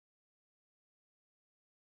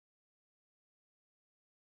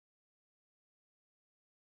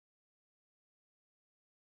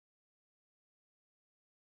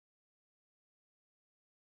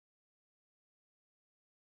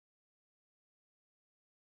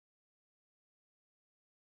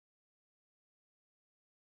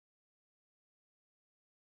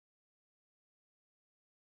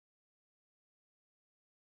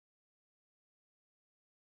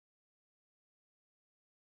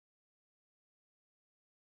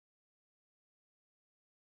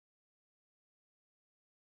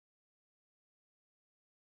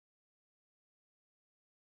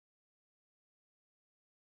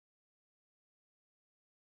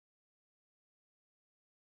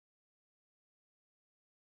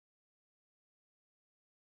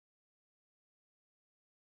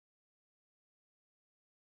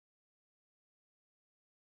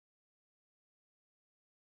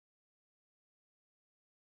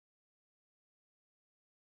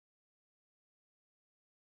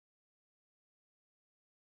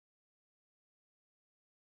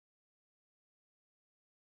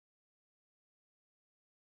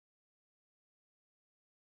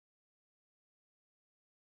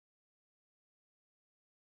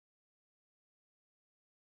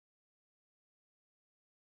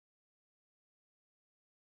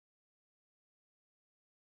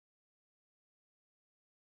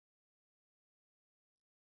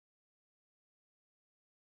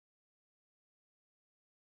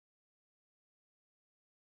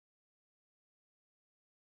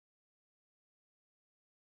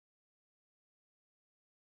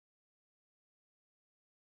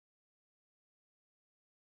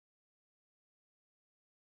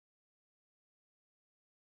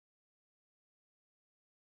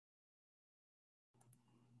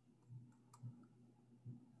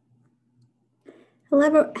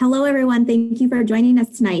Hello, everyone. Thank you for joining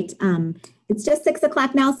us tonight. It's just 6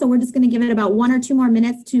 o'clock now, so we're just going to give it about 1 or 2 more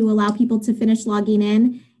minutes to allow people to finish logging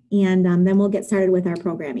in, and then we'll get started with our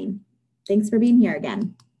programming. Thanks for being here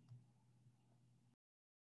again.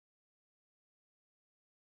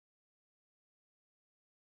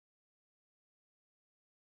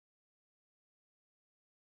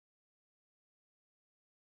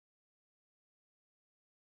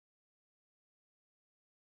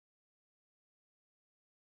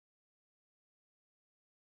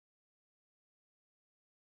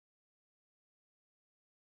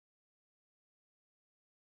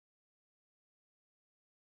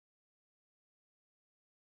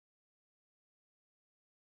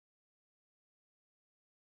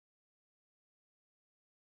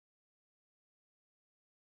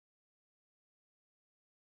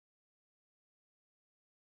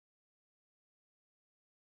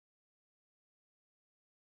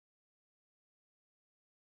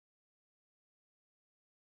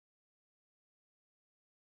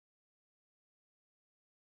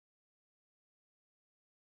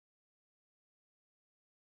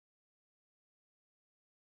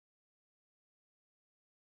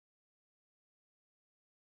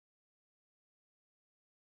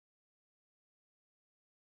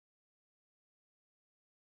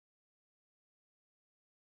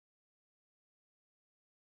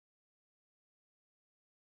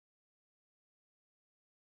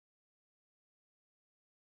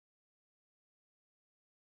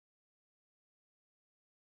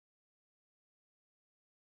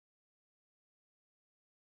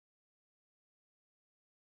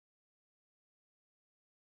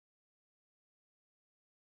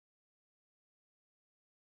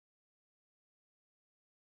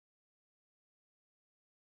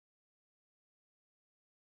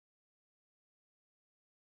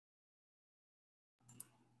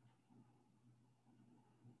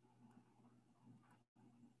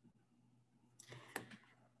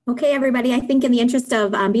 Okay, everybody, I think in the interest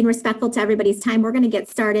of being respectful to everybody's time, we're going to get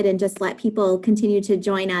started and just let people continue to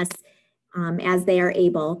join us as they are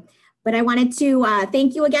able. But I wanted to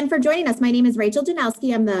thank you again for joining us. My name is Rachel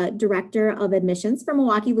Janousky. I'm the Director of Admissions for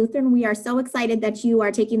Milwaukee Lutheran. We are so excited that you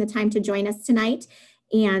are taking the time to join us tonight.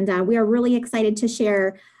 And we are really excited to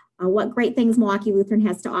share what great things Milwaukee Lutheran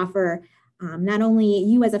has to offer, not only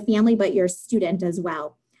you as a family, but your student as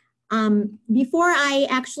well. Before I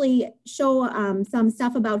actually show some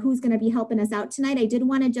stuff about who's going to be helping us out tonight, I did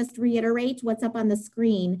want to just reiterate what's up on the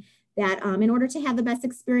screen, that in order to have the best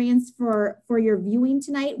experience for your viewing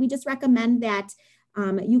tonight, we just recommend that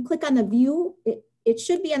you click on the view. It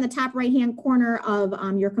should be on the top right-hand corner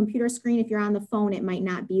of your computer screen. If you're on the phone, it might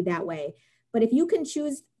not be that way. But if you can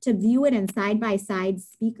choose to view it in side-by-side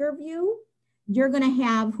speaker view, you're going to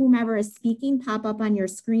have whomever is speaking pop up on your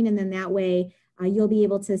screen, and then that way, you'll be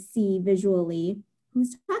able to see visually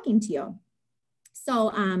who's talking to you.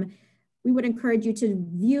 So we would encourage you to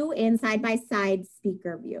view in side-by-side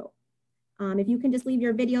speaker view. If you can just leave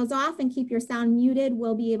your videos off and keep your sound muted,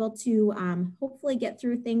 we'll be able to hopefully get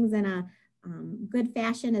through things in a good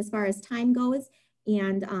fashion as far as time goes.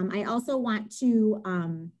 And I also want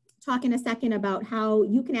to talk in a second about how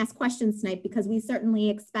you can ask questions tonight, because we certainly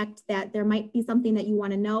expect that there might be something that you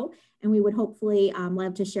want to know, and we would hopefully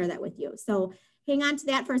love to share that with you. So hang on to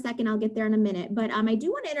that for a second. I'll get there in a minute. But I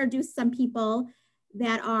do want to introduce some people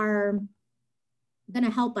that are going to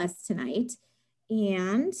help us tonight.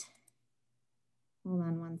 And hold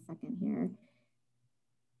on one second here.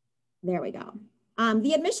 There we go.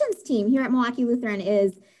 The admissions team here at Milwaukee Lutheran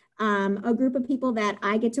is a group of people that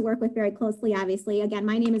I get to work with very closely, obviously. Again,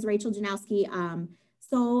 my name is Rachel Janousky.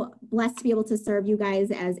 So blessed to be able to serve you guys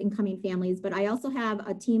as incoming families. But I also have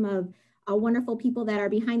a team of wonderful people that are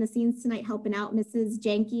behind the scenes tonight helping out, Mrs.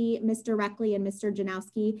 Janke, Mr. Reckley, and Mr.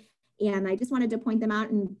 Janousky. And I just wanted to point them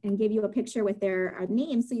out and give you a picture with their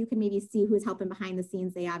names so you can maybe see who's helping behind the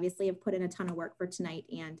scenes. They obviously have put in a ton of work for tonight,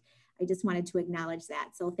 and I just wanted to acknowledge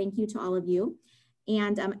that. So thank you to all of you.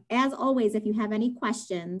 And as always, if you have any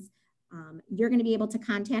questions, you're going to be able to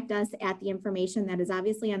contact us at the information that is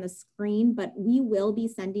obviously on the screen, but we will be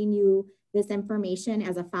sending you this information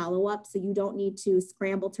as a follow-up, so you don't need to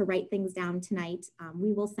scramble to write things down tonight.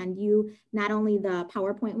 We will send you not only the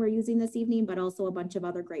PowerPoint we're using this evening, but also a bunch of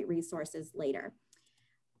other great resources later.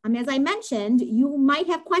 As I mentioned, you might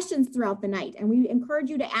have questions throughout the night, and we encourage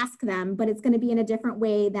you to ask them, but it's going to be in a different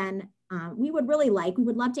way than we would really like. We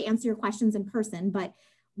would love to answer your questions in person, but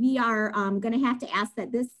we are going to have to ask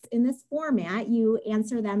that in this format, you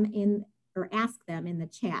answer them or ask them in the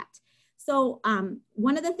chat. So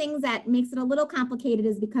one of the things that makes it a little complicated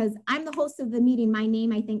is because I'm the host of the meeting, my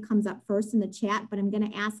name I think comes up first in the chat, but I'm going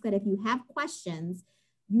to ask that if you have questions,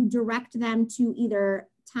 you direct them to either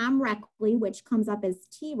Tom Reckley, which comes up as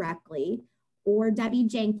T Reckley, or Debbie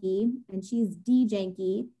Janke, and she's D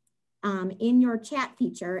Janke, in your chat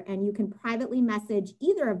feature, and you can privately message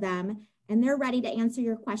either of them, and they're ready to answer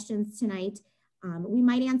your questions tonight. We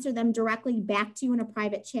might answer them directly back to you in a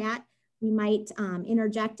private chat. We might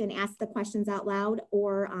interject and ask the questions out loud,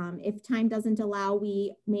 or if time doesn't allow,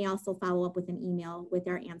 we may also follow up with an email with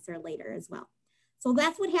our answer later as well. So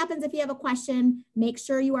that's what happens if you have a question. Make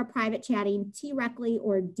sure you are private chatting T Reckley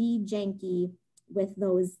or D Janke with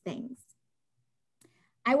those things.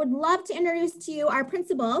 I would love to introduce to you our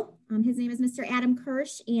principal. His name is Mr. Adam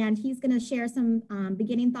Kirsch, and he's going to share some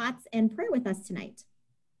beginning thoughts and prayer with us tonight.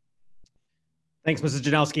 Thanks, Mrs.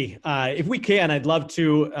 Janousky. If we can, I'd love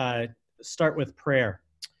to start with prayer.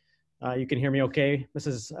 You can hear me okay,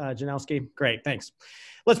 Mrs. Janousky? Great, thanks.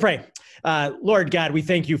 Let's pray. Lord God, we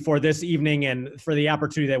thank you for this evening and for the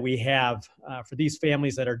opportunity that we have for these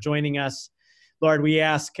families that are joining us. Lord, we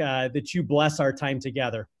ask that you bless our time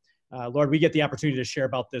together. Lord, we get the opportunity to share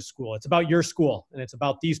about this school. It's about your school, and it's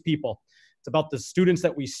about these people. It's about the students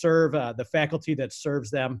that we serve, the faculty that serves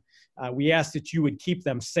them. We ask that you would keep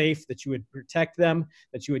them safe, that you would protect them,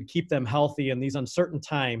 that you would keep them healthy in these uncertain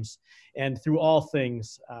times. And through all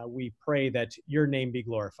things, we pray that your name be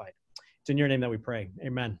glorified. It's in your name that we pray.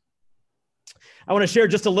 Amen. I want to share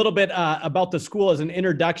just a little bit about the school as an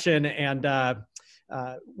introduction. And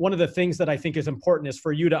one of the things that I think is important is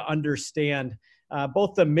for you to understand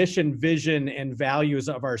both the mission, vision, and values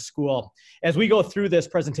of our school. As we go through this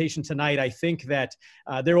presentation tonight, I think that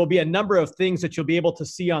there will be a number of things that you'll be able to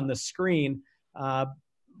see on the screen,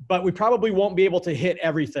 but we probably won't be able to hit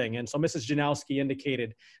everything. And so Mrs. Janousky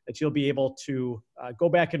indicated that you'll be able to go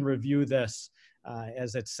back and review this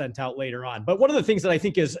as it's sent out later on. But one of the things that I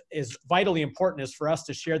think is vitally important is for us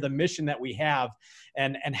to share the mission that we have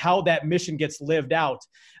and how that mission gets lived out.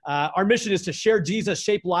 Our mission is to share Jesus,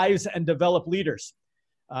 shape lives, and develop leaders.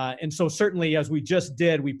 And so certainly, as we just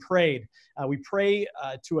did, we prayed. We pray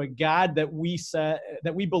to a God that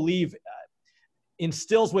we believe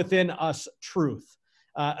instills within us truth.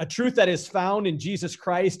 A truth that is found in Jesus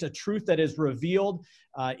Christ, a truth that is revealed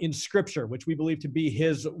in Scripture, which we believe to be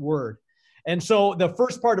His Word. And so the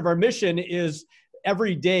first part of our mission is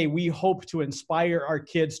every day we hope to inspire our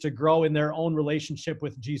kids to grow in their own relationship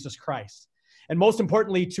with Jesus Christ. And most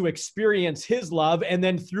importantly, to experience His love, and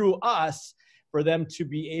then through us, for them to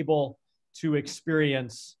be able to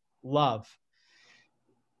experience love.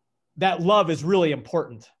 That love is really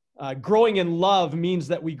important. Growing in love means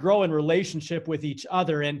that we grow in relationship with each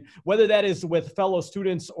other. And whether that is with fellow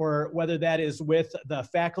students or whether that is with the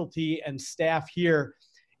faculty and staff here,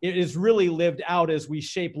 it is really lived out as we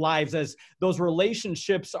shape lives, as those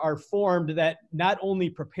relationships are formed that not only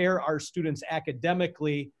prepare our students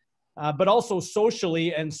academically, but also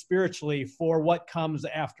socially and spiritually for what comes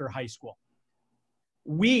after high school.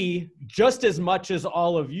 We, just as much as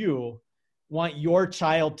all of you, want your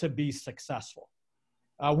child to be successful.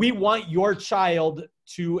 We want your child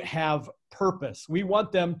to have purpose. We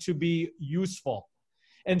want them to be useful.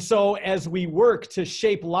 And so as we work to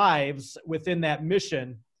shape lives within that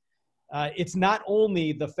mission, it's not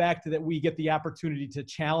only the fact that we get the opportunity to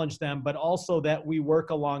challenge them, but also that we work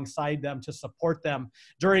alongside them to support them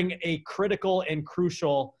during a critical and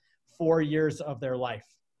crucial 4 years of their life.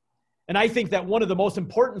 And I think that one of the most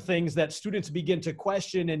important things that students begin to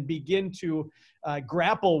question and begin to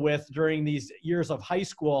grapple with during these years of high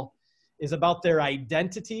school is about their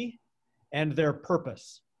identity and their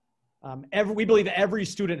purpose. We believe every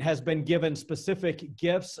student has been given specific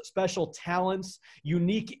gifts, special talents,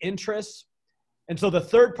 unique interests. And so the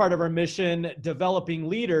third part of our mission, developing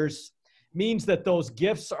leaders, means that those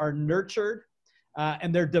gifts are nurtured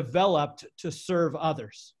and they're developed to serve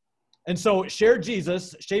others. And so share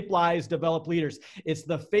Jesus, shape lives, develop leaders. It's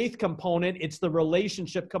the faith component, it's the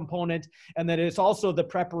relationship component, and then it's also the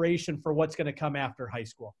preparation for what's going to come after high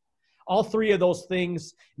school. All three of those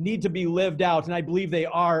things need to be lived out, and I believe they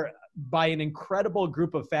are by an incredible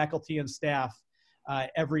group of faculty and staff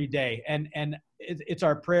every day. And it's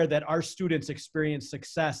our prayer that our students experience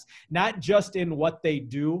success, not just in what they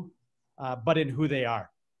do, but in who they are.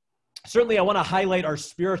 Certainly, I want to highlight our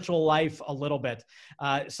spiritual life a little bit,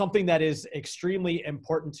 something that is extremely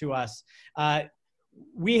important to us.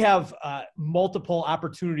 We have multiple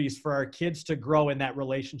opportunities for our kids to grow in that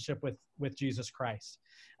relationship with Jesus Christ.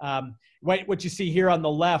 What you see here on the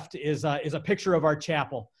left is a picture of our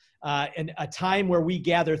chapel, and a time where we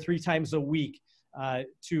gather 3 times a week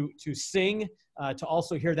to sing, to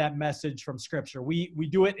also hear that message from Scripture. We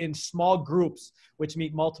do it in small groups, which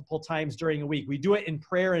meet multiple times during a week. We do it in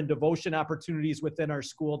prayer and devotion opportunities within our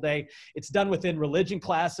school day. It's done within religion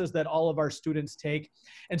classes that all of our students take.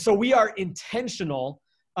 And so we are intentional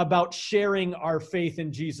about sharing our faith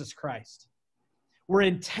in Jesus Christ. We're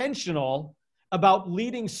intentional about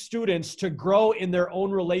leading students to grow in their own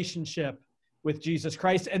relationship with Jesus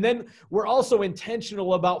Christ. And then we're also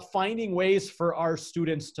intentional about finding ways for our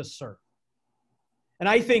students to serve. And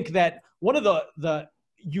I think that one of the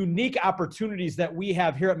unique opportunities that we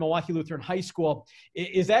have here at Milwaukee Lutheran High School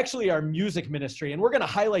is actually our music ministry. And we're going to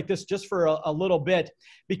highlight this just for a little bit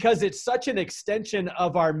because it's such an extension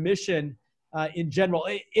of our mission in general.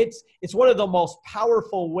 It's one of the most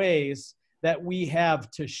powerful ways that we have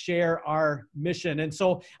to share our mission. And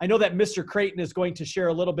so I know that Mr. Creighton is going to share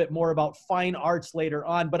a little bit more about fine arts later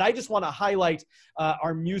on, but I just want to highlight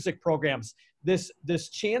our music programs. This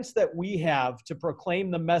chance that we have to proclaim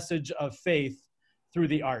the message of faith through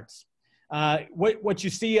the arts. What you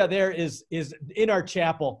see there is in our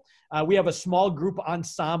chapel. We have a small group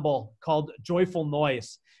ensemble called Joyful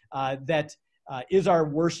Noise that is our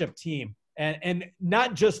worship team. And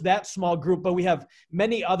not just that small group, but we have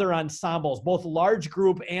many other ensembles, both large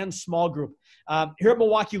group and small group. Here at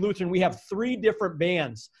Milwaukee Lutheran, we have 3 different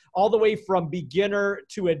bands, all the way from beginner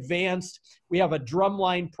to advanced. We have a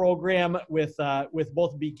drumline program with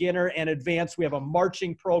both beginner and advanced. We have a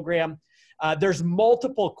marching program. There's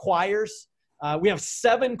multiple choirs. We have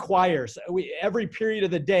 7 choirs. Every period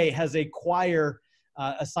of the day has a choir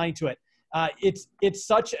assigned to it. It's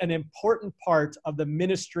such an important part of the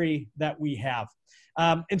ministry that we have.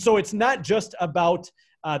 And so it's not just about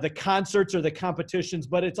the concerts or the competitions,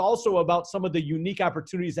 but it's also about some of the unique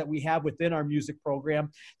opportunities that we have within our music program.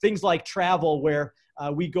 Things like travel, where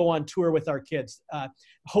we go on tour with our kids,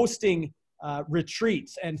 hosting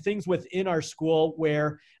retreats and things within our school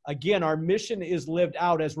where, again, our mission is lived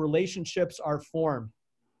out as relationships are formed.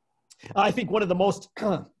 I think one of the most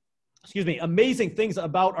amazing things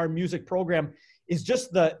about our music program is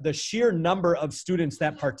just the sheer number of students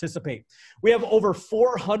that participate. We have over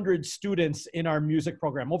 400 students in our music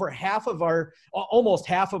program. Almost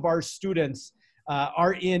half of our students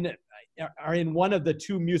are in one of the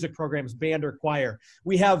 2 music programs, band or choir.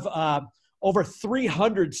 We have over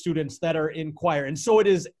 300 students that are in choir. And so it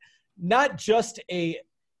is not just a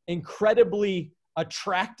incredibly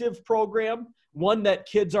attractive program, one that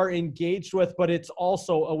kids are engaged with, but it's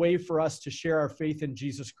also a way for us to share our faith in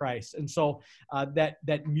Jesus Christ. And so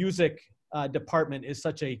that music department is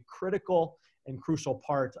such a critical and crucial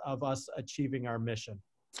part of us achieving our mission.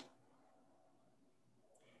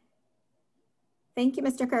 Thank you,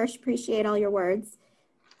 Mr. Kirsch. Appreciate all your words.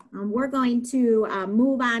 We're going to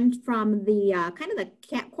move on from the kind of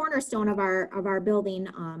the cornerstone of our building,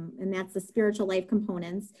 and that's the spiritual life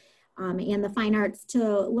components. And the fine arts,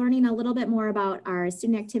 to learning a little bit more about our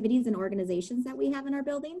student activities and organizations that we have in our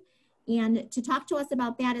building. And to talk to us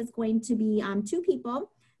about that is going to be 2 people.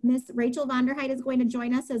 Miss Rachel Vonderheid is going to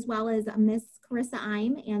join us, as well as Miss Carissa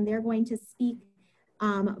Eim, and they're going to speak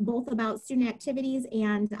both about student activities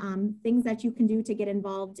and things that you can do to get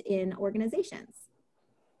involved in organizations.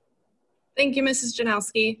 Thank you, Mrs.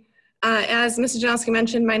 Janousky. As Mrs. Janousky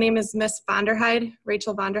mentioned, my name is Miss Vonderheid,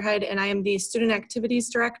 Rachel Vonderheid, and I am the Student Activities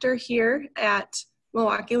Director here at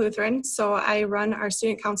Milwaukee Lutheran. So I run our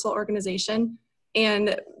Student Council organization.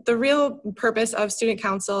 And the real purpose of Student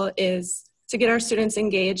Council is to get our students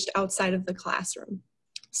engaged outside of the classroom.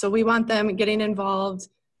 So we want them getting involved.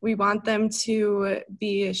 We want them to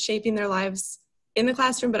be shaping their lives in the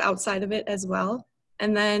classroom, but outside of it as well.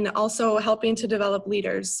 And then also helping to develop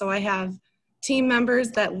leaders. So I have team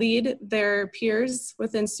members that lead their peers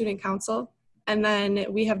within Student Council. And then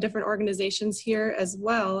we have different organizations here as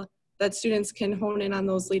well that students can hone in on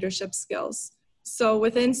those leadership skills. So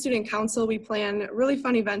within Student Council, we plan really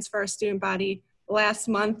fun events for our student body. Last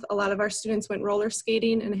month, a lot of our students went roller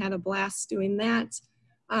skating and had a blast doing that.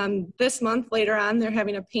 This month, later on, they're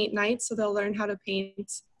having a paint night, so they'll learn how to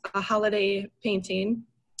paint a holiday painting.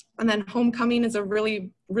 And then homecoming is a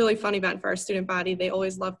really, really fun event for our student body. They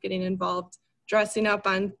always love getting involved, dressing up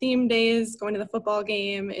on theme days, going to the football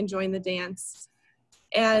game, enjoying the dance.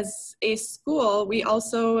 As a school, we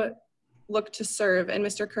also look to serve, and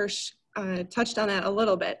Mr. Kirsch touched on that a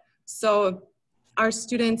little bit. So our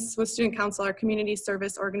students with Student Council, our community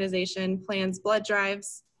service organization, plans blood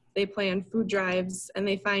drives, they plan food drives, and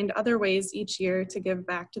they find other ways each year to give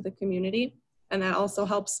back to the community. And that also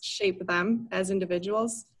helps shape them as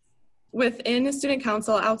individuals. Within Student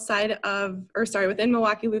Council, within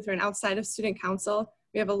Milwaukee Lutheran, outside of Student Council,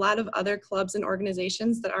 we have a lot of other clubs and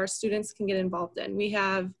organizations that our students can get involved in. We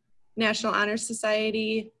have National Honor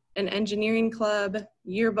Society, an engineering club,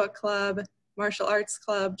 yearbook club, martial arts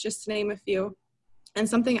club, just to name a few. And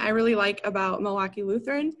something I really like about Milwaukee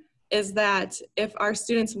Lutheran is that if our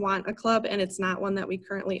students want a club and it's not one that we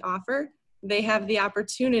currently offer, they have the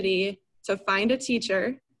opportunity to find a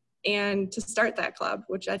teacher and to start that club,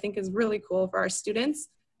 which I think is really cool for our students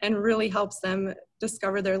and really helps them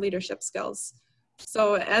discover their leadership skills.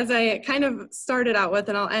 So as I kind of started out with,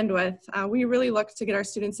 and I'll end with, we really look to get our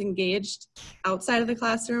students engaged outside of the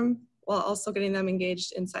classroom while also getting them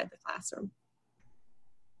engaged inside the classroom.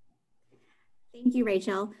 Thank you,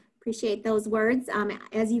 Rachel. Appreciate those words.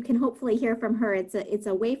 As you can hopefully hear from her, it's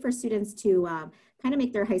a way for students to kind of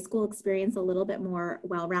make their high school experience a little bit more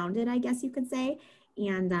well-rounded, I guess you could say.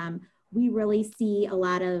 And we really see a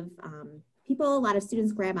lot of people, a lot of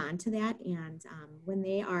students grab onto that. And when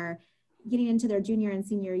they are getting into their junior and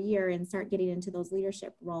senior year and start getting into those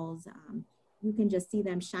leadership roles, you can just see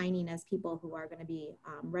them shining as people who are going to be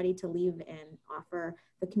ready to leave and offer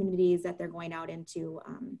the communities that they're going out into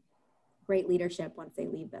great leadership once they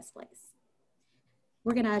leave this place.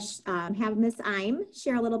 We're going to have Ms. Eim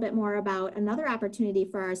share a little bit more about another opportunity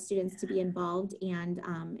for our students to be involved, and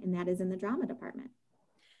that is in the drama department.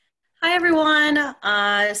 Hi, everyone.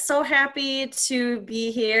 So happy to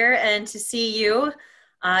be here and to see you,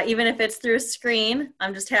 even if it's through a screen.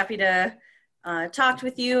 I'm just happy to talk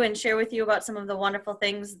with you and share with you about some of the wonderful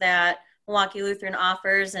things that Milwaukee Lutheran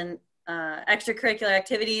offers and extracurricular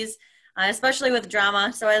activities, especially with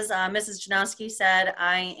drama. So as Mrs. Janousky said,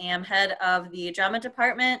 I am head of the drama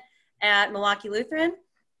department at Milwaukee Lutheran,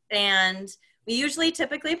 and we usually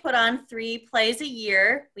typically put on 3 plays a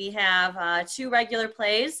year. We have 2 regular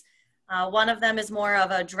plays. One of them is more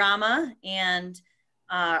of a drama, and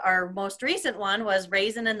our most recent one was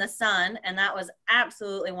Raisin in the Sun, and that was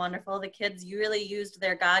absolutely wonderful. The kids really used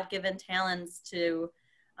their God-given talents to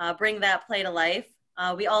bring that play to life.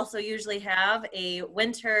 We also usually have a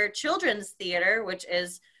winter children's theater, which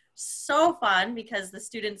is so fun because the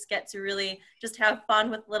students get to really just have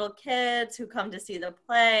fun with little kids who come to see the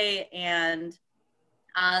play. And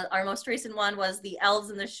our most recent one was The Elves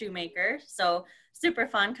and the Shoemaker. So super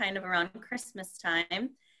fun, kind of around Christmas time.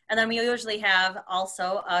 And then we usually have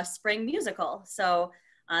also a spring musical. So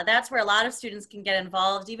that's where a lot of students can get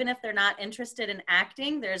involved. Even if they're not interested in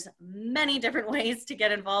acting, there's many different ways to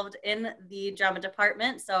get involved in the drama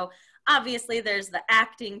department. So obviously there's the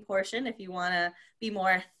acting portion if you want to be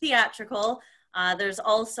more theatrical. There's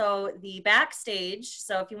also the backstage.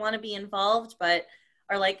 So if you want to be involved but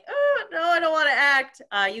are like, oh, no, I don't want to act,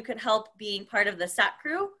 you can help being part of the set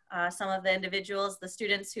crew. Some of the individuals, the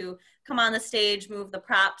students who come on the stage, move the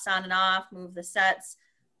props on and off, move the sets.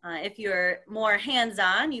 If you're more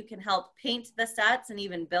hands-on, you can help paint the sets and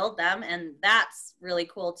even build them. And that's really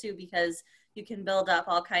cool too, because you can build up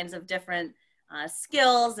all kinds of different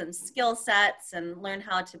skills and skill sets and learn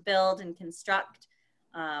how to build and construct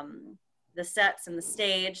the sets and the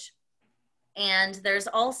stage. And there's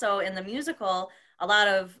also in the musical a lot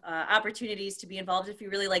of opportunities to be involved if you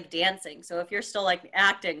really like dancing. So if you're still like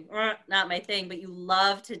acting, not my thing, but you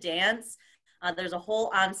love to dance, there's a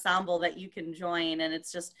whole ensemble that you can join, and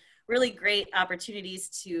it's just really great opportunities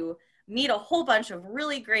to meet a whole bunch of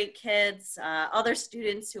really great kids, other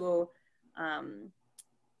students who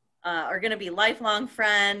are going to be lifelong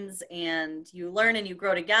friends, and you learn and you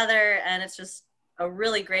grow together, and it's just a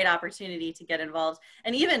really great opportunity to get involved.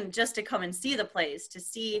 And even just to come and see the plays, to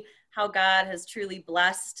see how God has truly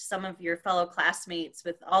blessed some of your fellow classmates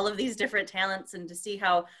with all of these different talents, and to see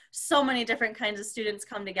how so many different kinds of students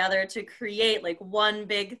come together to create like one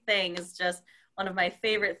big thing is just one of my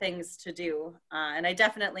favorite things to do. And I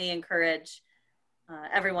definitely encourage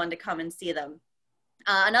everyone to come and see them.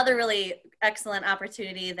 Another really excellent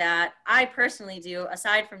opportunity that I personally do,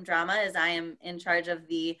 aside from drama, is I am in charge of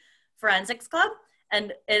the forensics club.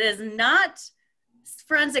 And it is not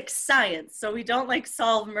forensic science, so we don't like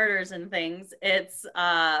solve murders and things. It's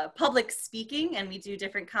public speaking, and we do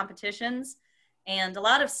different competitions. And a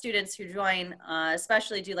lot of students who join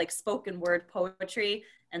especially do like spoken word poetry,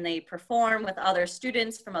 and they perform with other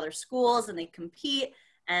students from other schools, and they compete,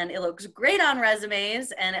 and it looks great on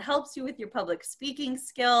resumes, and it helps you with your public speaking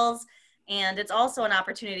skills. And it's also an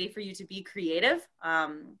opportunity for you to be creative,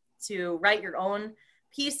 to write your own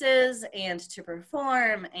pieces and to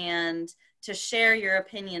perform and to share your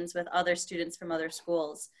opinions with other students from other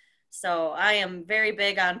schools. So I am very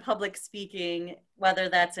big on public speaking, whether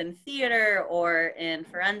that's in theater or in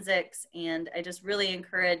forensics. And I just really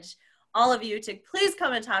encourage all of you to please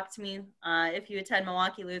come and talk to me if you attend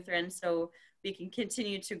Milwaukee Lutheran, so we can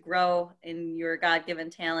continue to grow in your God-given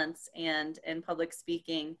talents and in public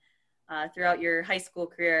speaking throughout your high school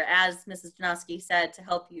career, as Mrs. Janousky said, to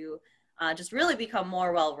help you just really become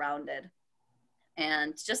more well-rounded.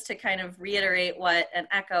 And just to kind of reiterate and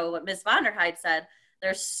echo what Ms. Vonderheide said,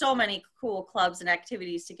 there's so many cool clubs and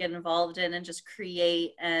activities to get involved in and just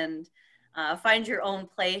create and find your own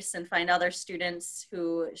place and find other students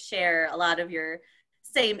who share a lot of your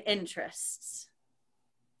same interests.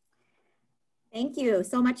 Thank you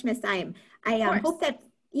so much, Ms. Syme. I hope that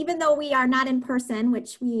even though we are not in person,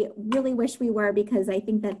 which we really wish we were, because I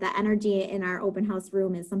think that the energy in our open house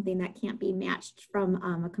room is something that can't be matched from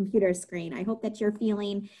a computer screen. I hope that you're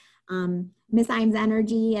feeling Ms. Syme's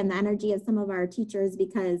energy and the energy of some of our teachers,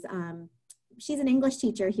 because she's an English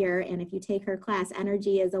teacher here, and if you take her class,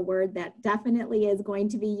 energy is a word that definitely is going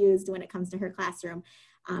to be used when it comes to her classroom.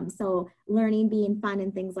 So learning being fun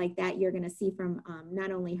and things like that, you're going to see from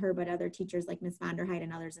not only her, but other teachers like Ms. Vonderheide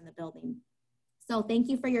and others in the building. So thank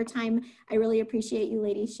you for your time. I really appreciate you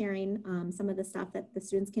ladies sharing some of the stuff that the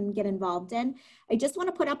students can get involved in. I just want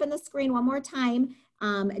to put up on the screen one more time,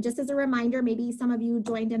 just as a reminder, maybe some of you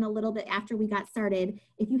joined in a little bit after we got started.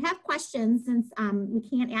 If you have questions, since we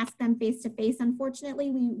can't ask them face-to-face,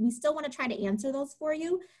 unfortunately, we still want to try to answer those for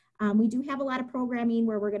you. We do have a lot of programming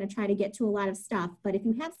where we're going to try to get to a lot of stuff, but if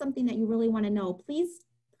you have something that you really want to know, please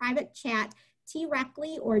private chat T.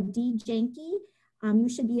 Reckley or D. Janke. You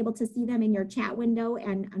should be able to see them in your chat window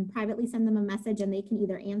and privately send them a message, and they can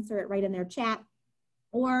either answer it right in their chat,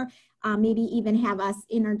 or maybe even have us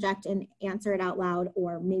interject and answer it out loud,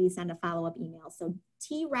 or maybe send a follow-up email. So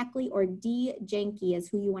T. Reckley or D. Janke is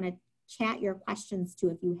who you want to chat your questions to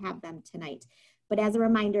if you have them tonight. But as a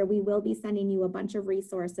reminder, we will be sending you a bunch of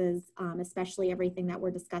resources, especially everything that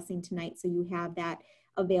we're discussing tonight, so you have that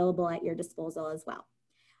available at your disposal as well.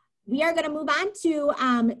 We are going to move on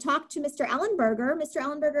to talk to Mr. Ellenberger. Mr.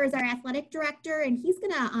 Ellenberger is our athletic director, and he's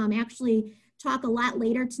going to actually talk a lot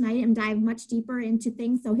later tonight and dive much deeper into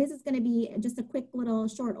things. So his is going to be just a quick little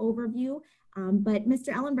short overview. But Mr.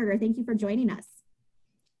 Ellenberger, thank you for joining us.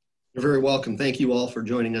 You're very welcome. Thank you all for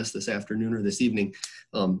joining us this afternoon or this evening.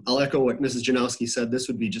 I'll echo what Mrs. Janousky said. This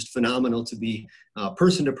would be just phenomenal to be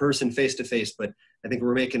person to person, face to face, but I think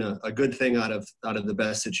we're making a good thing out of the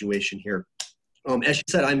best situation here. As she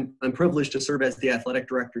said, I'm privileged to serve as the athletic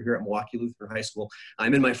director here at Milwaukee Lutheran High School.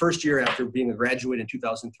 I'm in my first year after being a graduate in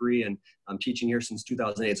 2003, and I'm teaching here since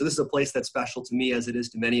 2008. So this is a place that's special to me, as it is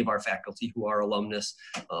to many of our faculty who are alumnus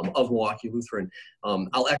of Milwaukee Lutheran.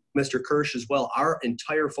 I'll echo Mr. Kirsch as well. Our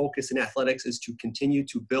entire focus in athletics is to continue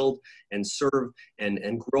to build and serve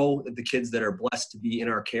and grow the kids that are blessed to be in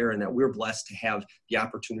our care and that we're blessed to have the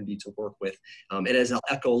opportunity to work with. And as I'll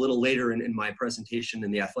echo a little later in my presentation in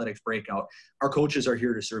the athletics breakout, our coaches are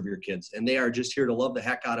here to serve your kids, and they are just here to love the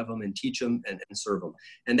heck out of them and teach them and serve them.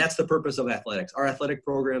 And that's the purpose of athletics. Our athletic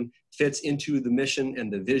program fits into the mission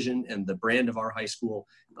and the vision and the brand of our high school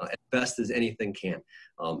as best as anything can.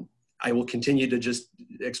 I will continue to just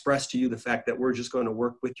express to you the fact that we're just going to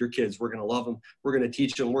work with your kids. We're going to love them. We're going to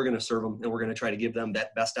teach them. We're going to serve them. And we're going to try to give them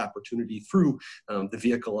that best opportunity through the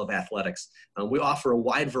vehicle of athletics. We offer a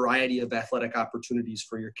wide variety of athletic opportunities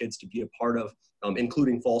for your kids to be a part of,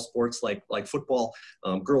 including fall sports like football,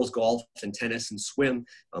 girls golf and tennis and swim,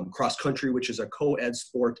 cross country, which is a co-ed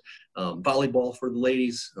sport, volleyball for the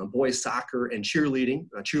ladies, boys soccer, and cheerleading.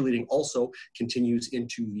 Cheerleading also continues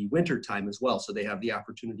into the winter time as well. So they have the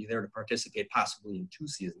opportunity there to participate possibly in 2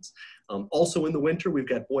 seasons. Also in the winter, we've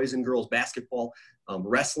got boys and girls basketball,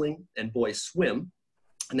 wrestling, and boys swim.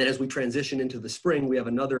 And then as we transition into the spring, we have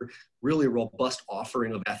another really robust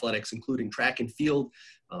offering of athletics, including track and field,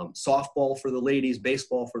 softball for the ladies,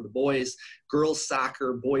 baseball for the boys, girls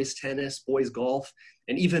soccer, boys tennis, boys golf,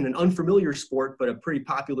 and even an unfamiliar sport, but a pretty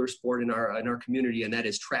popular sport in our community, and that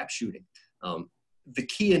is trap shooting. The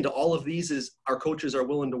key into all of these is our coaches are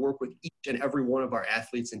willing to work with each and every one of our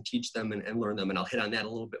athletes and teach them and learn them, and I'll hit on that a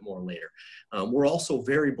little bit more later. We're also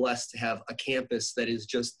very blessed to have a campus that is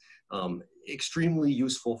just extremely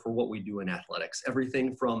useful for what we do in athletics.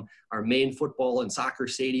 Everything from our main football and soccer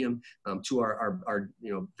stadium to our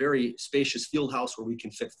very spacious field house where we can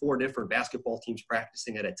fit 4 different basketball teams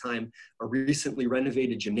practicing at a time. A recently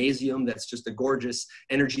renovated gymnasium that's just a gorgeous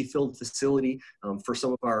energy-filled facility for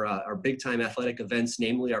some of our big-time athletic events,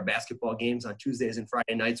 namely our basketball games on Tuesdays and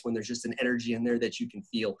Friday nights when there's just an energy in there that you can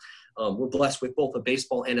feel. We're blessed with both a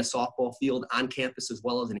baseball and a softball field on campus, as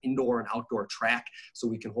well as an indoor and outdoor track, so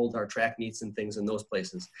we can hold our track meets tournaments and things in those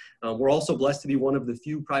places. We're also blessed to be one of the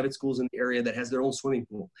few private schools in the area that has their own swimming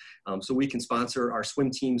pool. So we can sponsor our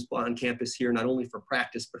swim teams on campus here, not only for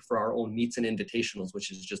practice, but for our own meets and invitationals,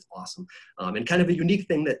 which is just awesome. And kind of a unique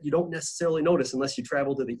thing that you don't necessarily notice unless you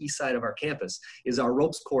travel to the east side of our campus is our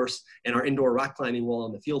ropes course and our indoor rock climbing wall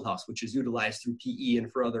on the field house, which is utilized through PE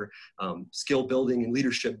and for other skill building and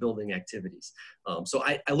leadership building activities. So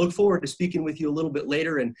I look forward to speaking with you a little bit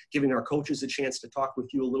later and giving our coaches a chance to talk with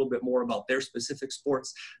you a little bit more about their specific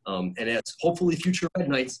sports. And as hopefully future Red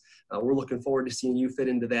Knights, we're looking forward to seeing you fit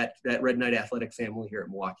into that Red Knight athletic family here at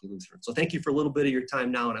Milwaukee Lutheran. So thank you for a little bit of your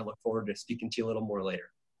time now, and I look forward to speaking to you a little more later.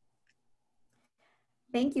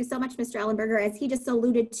 Thank you so much, Mr. Ellenberger. As he just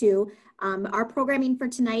alluded to, our programming for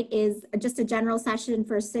tonight is just a general session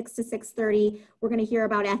for 6 to 6:30. We're going to hear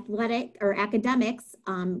about athletic or academics,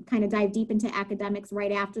 kind of dive deep into academics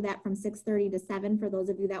right after that from 6:30 to 7 for those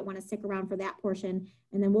of you that want to stick around for that portion.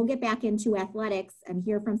 And then we'll get back into athletics and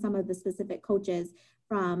hear from some of the specific coaches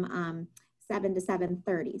from 7 to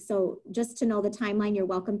 7:30. So just to know the timeline, you're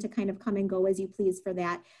welcome to kind of come and go as you please for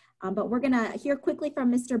that. But we're going to hear quickly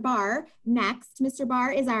from Mr. Barr next. Mr.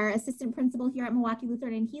 Barr is our assistant principal here at Milwaukee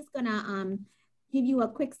Lutheran, and he's going to give you a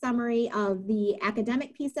quick summary of the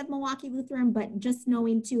academic piece of Milwaukee Lutheran, but just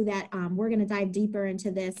knowing too that we're going to dive deeper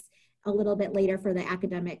into this a little bit later for the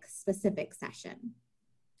academic specific session.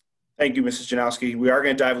 Thank you, Mrs. Janousky. We are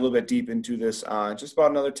going to dive a little bit deep into this just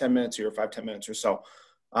about another 10 minutes here, 5-10 minutes or so.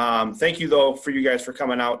 Thank you, though, for you guys for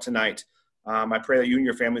coming out tonight. I pray that you and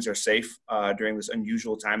your families are safe during this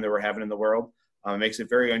unusual time that we're having in the world. It makes it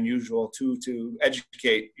very unusual to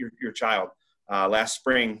educate your child. Last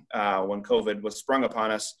spring, when COVID was sprung upon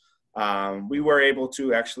us, we were able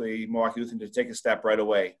to actually, Milwaukee Lutheran, to take a step right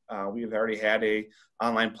away. We have already had a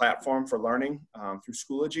online platform for learning through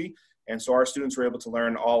Schoology, and so our students were able to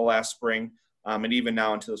learn all last spring and even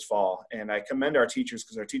now into this fall. And I commend our teachers,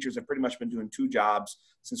 because our teachers have pretty much been doing two jobs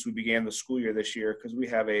since we began the school year this year, because we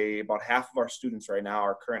have about half of our students right now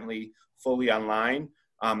are currently fully online.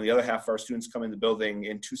 The other half of our students come in the building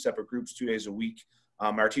in two separate groups, 2 days a week.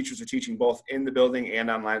 Our teachers are teaching both in the building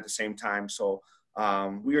and online at the same time. So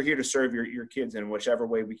we are here to serve your kids in whichever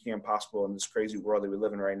way we can possible in this crazy world that we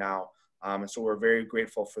live in right now. And so we're very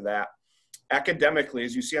grateful for that. Academically,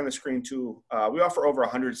 as you see on the screen too, we offer over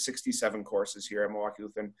 167 courses here at Milwaukee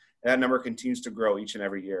Lutheran, and that number continues to grow each and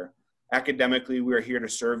every year. Academically, we are here to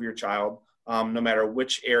serve your child, no matter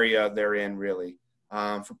which area they're in, really.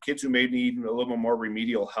 For kids who may need a little bit more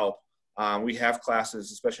remedial help, we have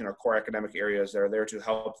classes, especially in our core academic areas, that are there to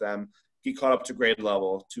help them get caught up to grade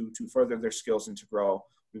level, to further their skills and to grow.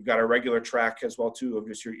 We've got a regular track as well, too, of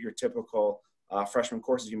just your typical freshman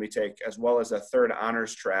courses you may take, as well as a third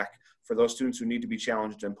honors track for those students who need to be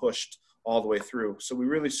challenged and pushed all the way through. So we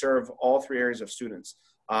really serve all three areas of students.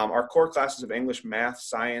 Our core classes of English, math,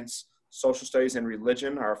 science, social studies, and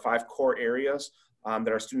religion are 5 core areas that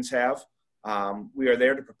our students have. We are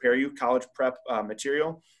there to prepare you college prep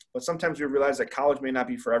material, but sometimes we realize that college may not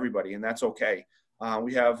be for everybody, and that's okay.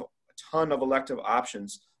 We have a ton of elective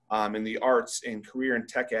options in the arts, in career and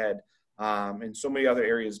tech ed, and so many other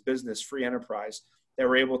areas, business, free enterprise, that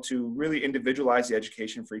we're able to really individualize the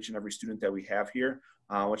education for each and every student that we have here,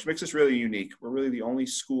 which makes us really unique. We're really the only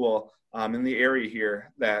school in the area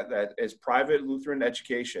here that is private Lutheran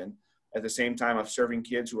education at the same time of serving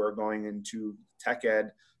kids who are going into tech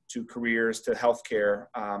ed, to careers, to healthcare,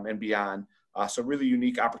 and beyond. So really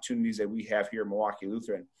unique opportunities that we have here at Milwaukee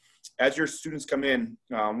Lutheran. As your students come in,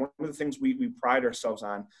 one of the things we pride ourselves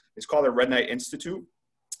on is called the Red Knight Institute.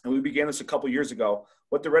 And we began this a couple years ago.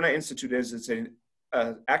 What the Red Knight Institute is, it's an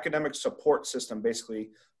academic support system, basically,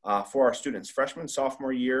 for our students. Freshman,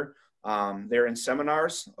 sophomore year, they're in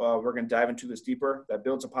seminars. We're going to dive into this deeper. That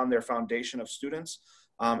builds upon their foundation of students.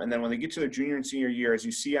 And then when they get to their junior and senior year, as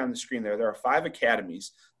you see on the screen there are 5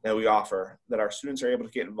 academies that we offer that our students are able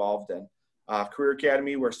to get involved in. Career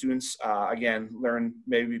Academy, where students, again, learn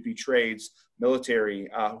maybe be trades, military,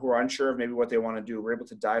 who are unsure of maybe what they want to do. We're able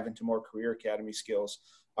to dive into more Career Academy skills.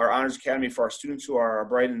 Our Honors Academy, for our students who are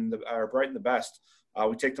bright and the best,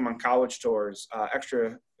 we take them on college tours,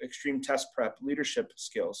 extra extreme test prep, leadership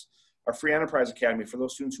skills. Our Free Enterprise Academy, for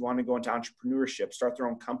those students who want to go into entrepreneurship, start their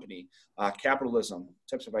own company, capitalism,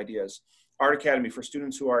 types of ideas. Art Academy, for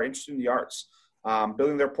students who are interested in the arts,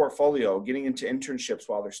 building their portfolio, getting into internships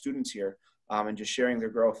while they're students here, and just sharing their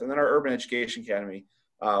growth. And then our Urban Education Academy.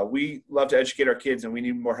 We love to educate our kids, and we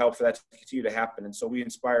need more help for that to continue to happen. And so we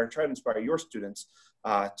try to inspire your students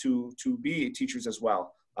to be teachers as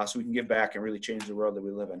well, so we can give back and really change the world that we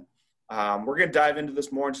live in. We're going to dive into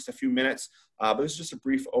this more in just a few minutes, but this is just a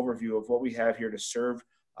brief overview of what we have here to serve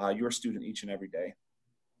your student each and every day.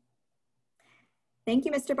 Thank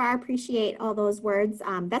you, Mr. Barr. Appreciate all those words.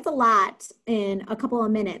 That's a lot in a couple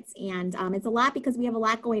of minutes. And it's a lot because we have a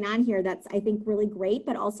lot going on here that's, I think, really great,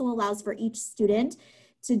 but also allows for each student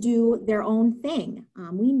to do their own thing.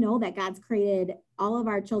 We know that God's created all of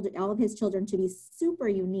our children, all of his children to be super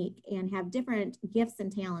unique and have different gifts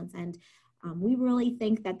and talents. And we really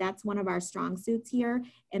think that that's one of our strong suits here.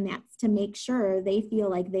 And that's to make sure they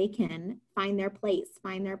feel like they can find their place,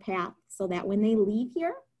 find their path, so that when they leave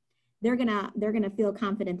here, they're gonna feel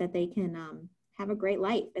confident that they can have a great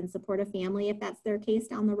life and support a family if that's their case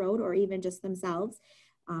down the road, or even just themselves.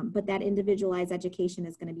 But that individualized education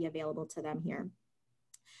is gonna be available to them here.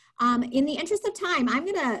 In the interest of time, I'm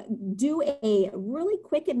gonna do a really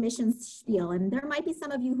quick admissions spiel, and there might be some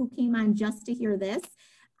of you who came on just to hear this.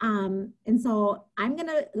 And so I'm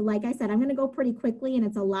gonna, like I said, I'm gonna go pretty quickly, and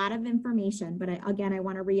it's a lot of information, but again, I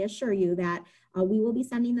wanna reassure you that we will be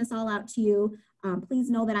sending this all out to you. Please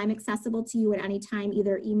know that I'm accessible to you at any time,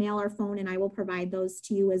 either email or phone, and I will provide those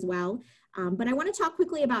to you as well. But I want to talk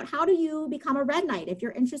quickly about how do you become a Red Knight. If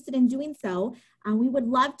you're interested in doing so, we would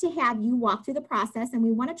love to have you walk through the process, and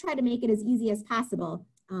we want to try to make it as easy as possible.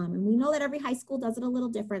 And we know that every high school does it a little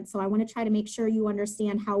different, so I want to try to make sure you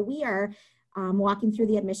understand how we are walking through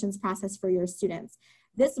the admissions process for your students.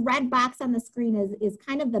 This red box on the screen is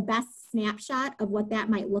kind of the best snapshot of what that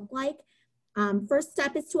might look like. First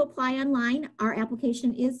step is to apply online. Our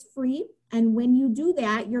application is free. And when you do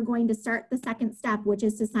that, you're going to start the second step, which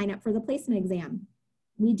is to sign up for the placement exam.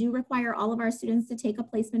 We do require all of our students to take a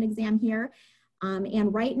placement exam here.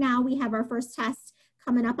 And right now we have our first test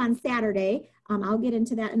coming up on Saturday. I'll get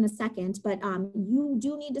into that in a second, but you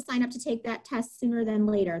do need to sign up to take that test sooner than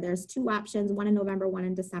later. There's two options, one in November, one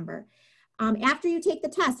in December. After you take the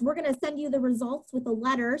test, we're gonna send you the results with a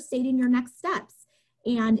letter stating your next steps.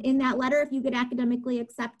 And in that letter, if you get academically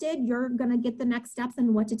accepted, you're gonna get the next steps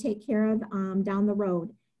and what to take care of down the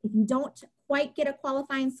road. If you don't quite get a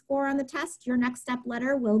qualifying score on the test, your next step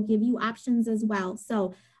letter will give you options as well.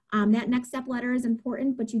 So that next step letter is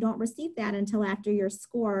important, but you don't receive that until after your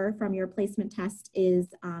score from your placement test is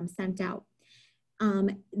sent out.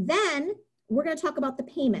 Then we're gonna talk about the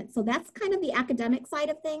payment. So that's kind of the academic side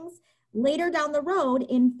of things. Later down the road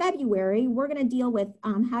in February, we're gonna deal with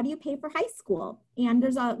how do you pay for high school? And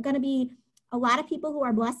there's gonna be a lot of people who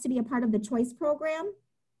are blessed to be a part of the choice program.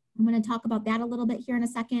 I'm gonna talk about that a little bit here in a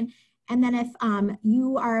second. And then if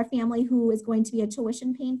you are a family who is going to be a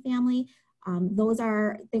tuition paying family, those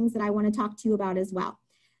are things that I wanna talk to you about as well.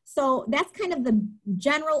 So that's kind of the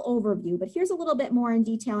general overview, but here's a little bit more in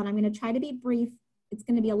detail, and I'm gonna try to be brief. It's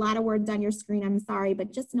going to be a lot of words on your screen. I'm sorry,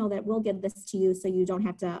 but just know that we'll give this to you so you don't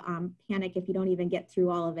have to panic if you don't even get through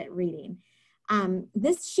all of it reading.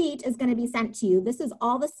 This sheet is going to be sent to you. This is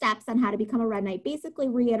all the steps on how to become a Red Knight. Basically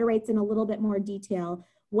reiterates in a little bit more detail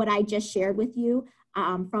what I just shared with you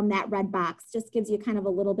from that red box. Just gives you kind of a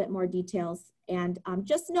little bit more details. And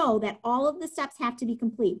just know that all of the steps have to be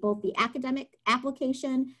complete, both the academic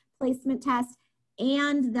application, placement test,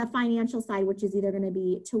 and the financial side, which is either going to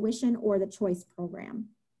be tuition or the choice program.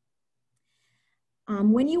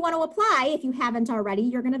 When you want to apply, if you haven't already,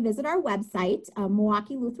 you're going to visit our website,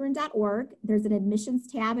 MilwaukeeLutheran.org. There's an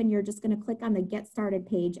admissions tab, and you're just going to click on the Get Started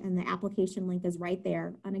page, and the application link is right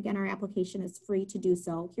there. And again, our application is free to do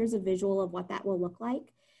so. Here's a visual of what that will look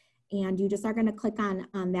like. And you just are going to click on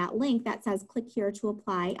that link that says click here to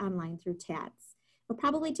apply online through TADS. It'll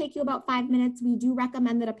probably take you about 5 minutes. We do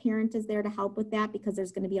recommend that a parent is there to help with that because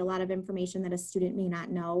there's going to be a lot of information that a student may not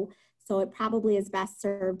know. So it probably is best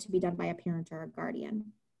served to be done by a parent or a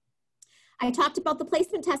guardian. I talked about the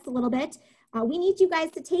placement test a little bit. We need you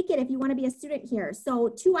guys to take it if you want to be a student here. So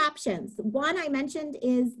two options. One I mentioned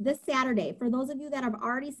is this Saturday. For those of you that have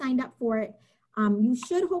already signed up for it, you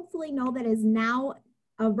should hopefully know that is now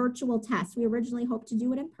a virtual test. We originally hoped to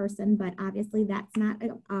do it in person, but obviously that's not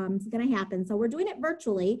going to happen. So we're doing it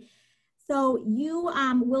virtually. So you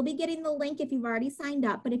will be getting the link if you've already signed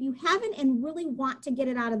up, but if you haven't and really want to get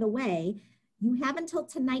it out of the way, you have until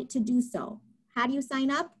tonight to do so. How do you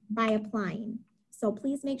sign up? By applying. So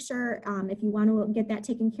please make sure if you want to get that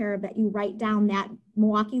taken care of that you write down that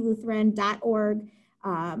MilwaukeeLutheran.org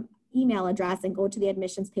email address and go to the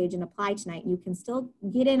admissions page and apply tonight. You can still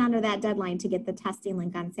get in under that deadline to get the testing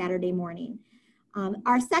link on Saturday morning.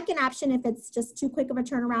 Our second option, if it's just too quick of a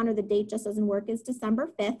turnaround or the date just doesn't work, is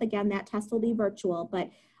December 5th. Again, that test will be virtual, but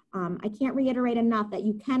I can't reiterate enough that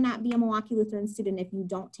you cannot be a Milwaukee Lutheran student if you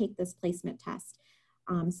don't take this placement test.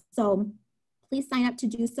 So please sign up to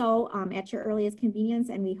do so at your earliest convenience,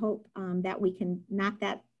 and we hope that we can knock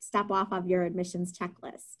that step off of your admissions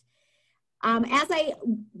checklist. As I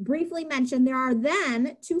briefly mentioned, there are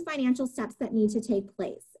then two financial steps that need to take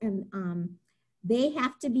place. And They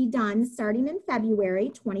have to be done starting in February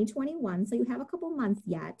 2021, so you have a couple months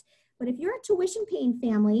yet. But if you're a tuition paying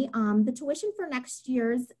family, the tuition for next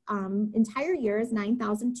year's entire year is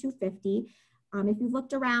 $9,250. If you've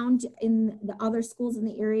looked around in the other schools in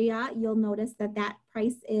the area, you'll notice that that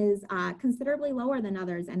price is considerably lower than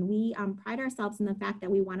others. And we pride ourselves in the fact that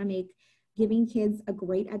we want to make giving kids a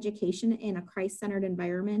great education in a Christ-centered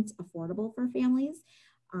environment affordable for families.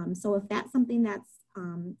 So if that's something that's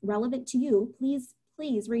relevant to you, please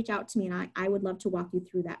reach out to me, and I would love to walk you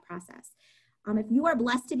through that process. If you are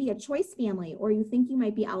blessed to be a choice family, or you think you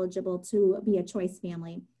might be eligible to be a choice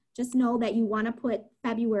family, just know that you want to put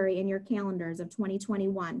February in your calendars of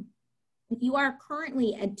 2021. If you are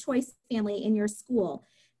currently a choice family in your school,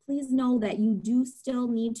 please know that you do still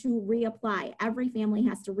need to reapply. Every family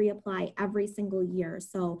has to reapply every single year.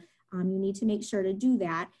 So you need to make sure to do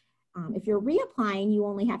that. If you're reapplying, you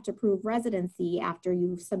only have to prove residency after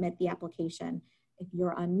you submit the application. If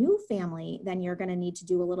you're a new family, then you're going to need to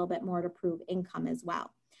do a little bit more to prove income as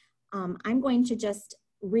well. I'm going to just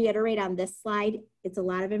reiterate on this slide. It's a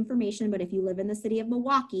lot of information, but if you live in the city of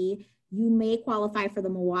Milwaukee, you may qualify for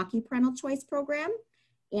the Milwaukee Parental Choice Program,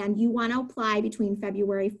 and you want to apply between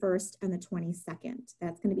February 1st and the 22nd.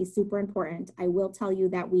 That's going to be super important. I will tell you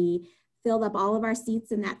that we filled up all of our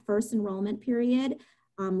seats in that first enrollment period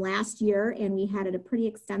last year, and we had a pretty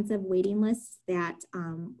extensive waiting list that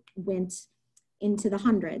went into the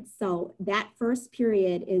hundreds. So that first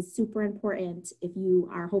period is super important if you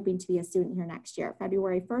are hoping to be a student here next year,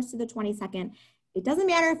 February 1st to the 22nd. It doesn't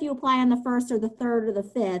matter if you apply on the 1st or the 3rd or the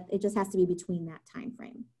 5th, it just has to be between that time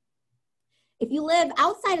frame. If you live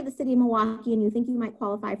outside of the city of Milwaukee and you think you might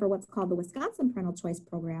qualify for what's called the Wisconsin Parental Choice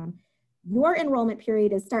Program, your enrollment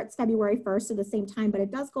period starts February 1st at the same time, but it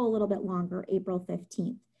does go a little bit longer, April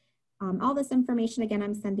 15th. All this information, again,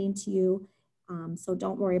 I'm sending to you, so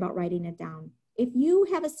don't worry about writing it down. If you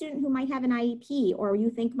have a student who might have an IEP or you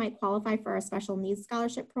think might qualify for our special needs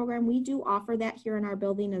scholarship program, we do offer that here in our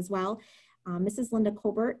building as well. Mrs. Linda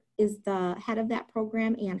Colbert is the head of that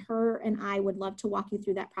program, and her and I would love to walk you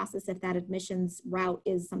through that process if that admissions route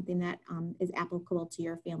is something that is applicable to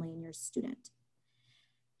your family and your student.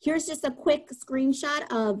 Here's just a quick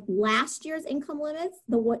screenshot of last year's income limits.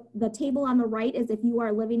 The table on the right is if you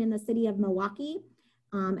are living in the city of Milwaukee,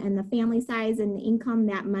 and the family size and the income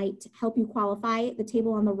that might help you qualify. The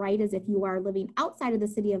table on the right is if you are living outside of the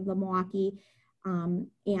city of Milwaukee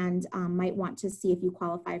and might want to see if you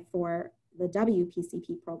qualify for the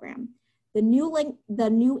WPCP program. The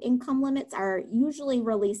new income limits are usually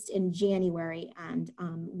released in January, and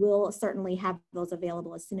we'll certainly have those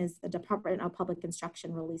available as soon as the Department of Public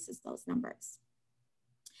Instruction releases those numbers.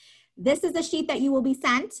 This is a sheet that you will be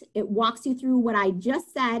sent. It walks you through what I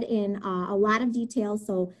just said in a lot of detail,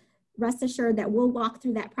 so rest assured that we'll walk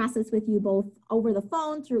through that process with you both over the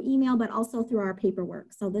phone, through email, but also through our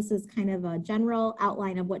paperwork. So this is kind of a general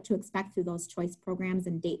outline of what to expect through those choice programs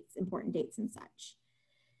and dates, important dates and such.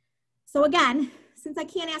 So again, since I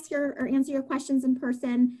can't answer your questions in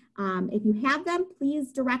person, if you have them,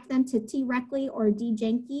 please direct them to T. Reckley or D.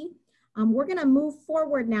 Jenke. We're going to move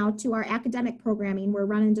forward now to our academic programming. We're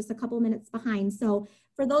running just a couple minutes behind. So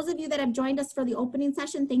for those of you that have joined us for the opening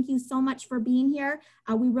session, thank you so much for being here.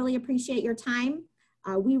 We really appreciate your time.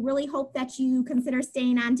 We really hope that you consider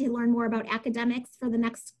staying on to learn more about academics for the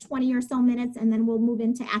next 20 or so minutes, and then we'll move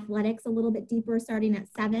into athletics a little bit deeper starting at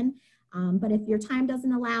 7. But if your time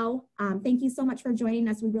doesn't allow, thank you so much for joining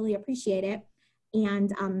us. We really appreciate it.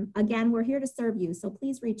 And again, we're here to serve you. So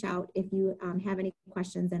please reach out if you have any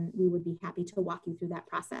questions, and we would be happy to walk you through that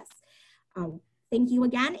process. Thank you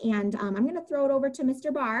again. And I'm going to throw it over to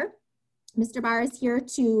Mr. Barr. Mr. Barr is here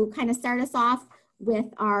to kind of start us off with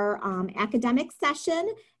our academic session.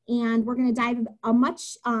 And we're going to dive a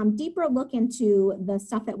much deeper look into the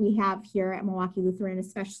stuff that we have here at Milwaukee Lutheran,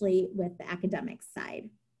 especially with the academics side.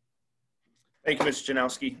 Thank you, Ms.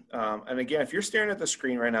 Janousky. And again, if you're staring at the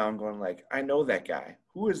screen right now and going like, I know that guy.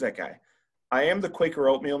 Who is that guy? I am the Quaker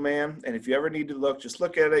Oatmeal Man. And if you ever need to look, just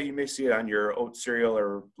look at it. You may see it on your oat cereal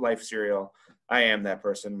or Life cereal. I am that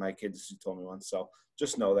person. My kids told me once. So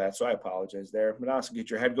just know that. So I apologize there. But also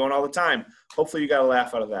get your head going all the time. Hopefully you got a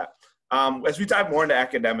laugh out of that. As we dive more into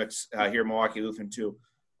academics here at Milwaukee Lutheran too.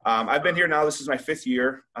 I've been here now. This is my 5th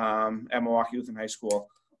year at Milwaukee Lutheran High School.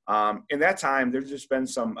 In that time, there's just been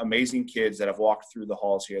some amazing kids that have walked through the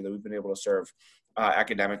halls here that we've been able to serve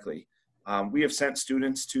academically. We have sent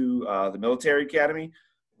students to the military academy.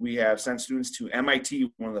 We have sent students to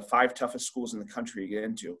MIT, one of the 5 toughest schools in the country to get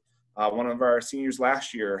into. One of our seniors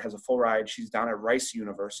last year has a full ride. She's down at Rice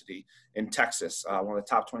University in Texas, one of the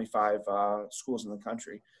top 25 schools in the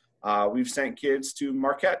country. We've sent kids to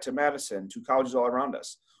Marquette, to Madison, to colleges all around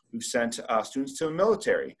us. We've sent students to the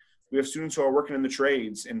military. We have students who are working in the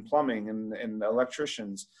trades, in plumbing, and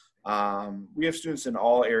electricians. We have students in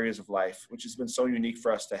all areas of life, which has been so unique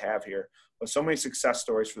for us to have here, but so many success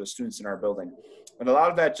stories for the students in our building. And a lot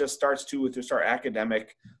of that just starts too with just our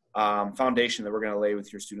academic foundation that we're going to lay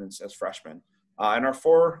with your students as freshmen. In our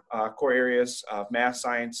four core areas of math,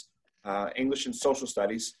 science, English, and social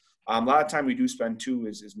studies, a lot of time we do spend too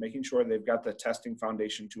is making sure they've got the testing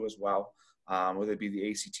foundation too as well, whether it be the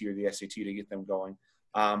ACT or the SAT to get them going.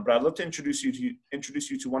 But I'd love to introduce you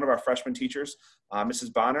to one of our freshman teachers,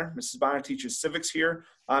 Mrs. Bonner. Mrs. Bonner teaches civics here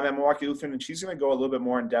at Milwaukee Lutheran, and she's going to go a little bit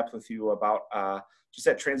more in depth with you about just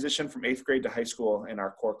that transition from 8th grade to high school in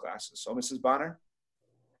our core classes. So, Mrs. Bonner.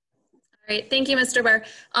 All right, thank you, Mr. Barr.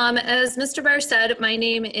 As Mr. Barr said, my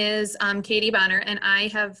name is Katie Bonner, and I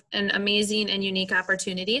have an amazing and unique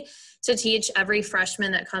opportunity to teach every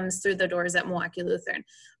freshman that comes through the doors at Milwaukee Lutheran.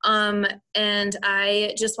 And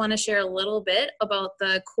I just want to share a little bit about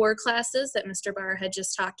the core classes that Mr. Barr had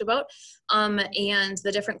just talked about, and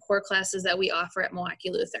the different core classes that we offer at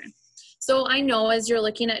Milwaukee Lutheran. So I know as you're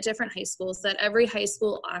looking at different high schools that every high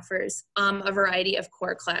school offers a variety of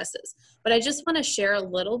core classes. But I just want to share a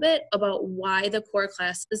little bit about why the core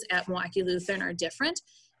classes at Milwaukee Lutheran are different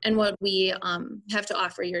and what we have to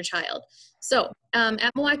offer your child. So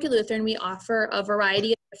at Milwaukee Lutheran, we offer a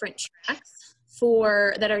variety of different tracks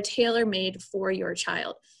that are tailor-made for your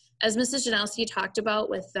child. As Mrs. Janousky talked about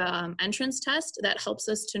with the entrance test, that helps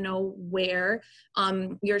us to know where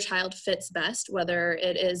your child fits best, whether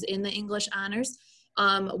it is in the English honors,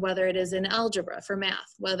 whether it is in algebra for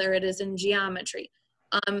math, whether it is in geometry,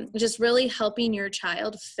 just really helping your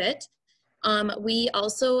child fit. We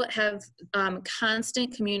also have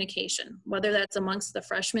constant communication, whether that's amongst the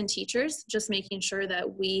freshman teachers, just making sure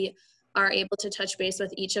that we are able to touch base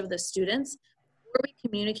with each of the students, or we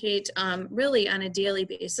communicate really on a daily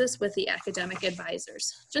basis with the academic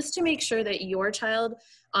advisors, just to make sure that your child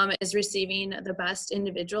is receiving the best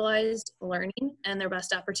individualized learning and their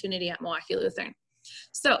best opportunity at Milwaukee Lutheran.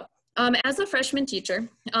 So as a freshman teacher,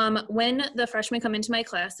 when the freshmen come into my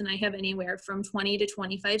class and I have anywhere from 20 to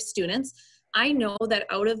 25 students, I know that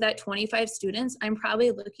out of that 25 students, I'm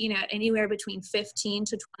probably looking at anywhere between 15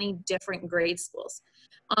 to 20 different grade schools.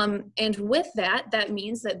 And with that, that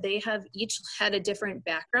means that they have each had a different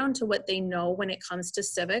background to what they know when it comes to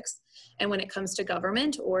civics and when it comes to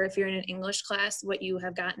government, or if you're in an English class, what you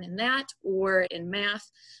have gotten in that, or in math.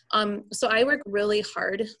 So I work really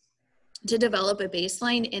hard to develop a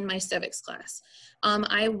baseline in my civics class.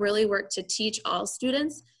 I really work to teach all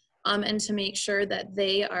students and to make sure that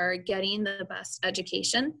they are getting the best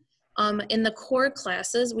education. In the core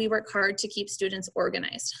classes, we work hard to keep students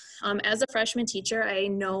organized. As a freshman teacher, I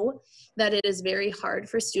know that it is very hard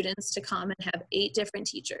for students to come and have 8 different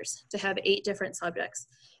teachers, to have 8 different subjects.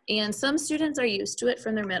 And some students are used to it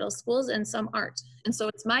from their middle schools and some aren't. And so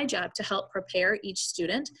it's my job to help prepare each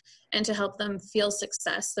student and to help them feel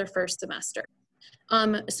success their first semester.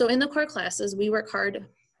 So in the core classes, we work hard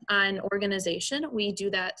on organization. We do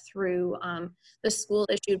that through the school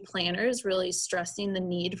issued planners, really stressing the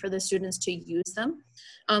need for the students to use them.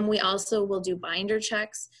 We also will do binder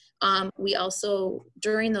checks. We also,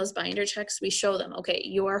 during those binder checks, we show them, okay,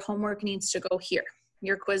 your homework needs to go here.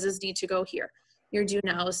 Your quizzes need to go here. Your do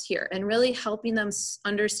nows here, and really helping them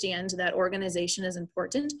understand that organization is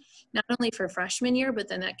important, not only for freshman year, but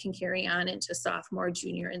then that can carry on into sophomore,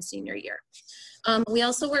 junior, and senior year. We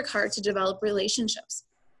also work hard to develop relationships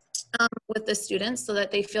with the students so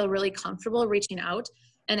that they feel really comfortable reaching out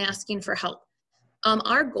and asking for help.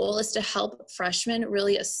 Our goal is to help freshmen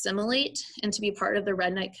really assimilate and to be part of the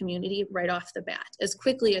Red Knight community right off the bat as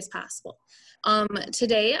quickly as possible.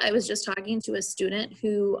 Today, I was just talking to a student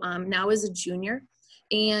who now is a junior,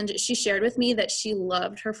 and she shared with me that she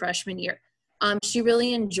loved her freshman year. She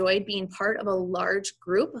really enjoyed being part of a large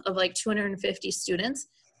group of like 250 students.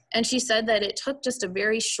 And she said that it took just a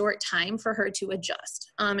very short time for her to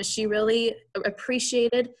adjust. She really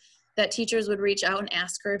appreciated that teachers would reach out and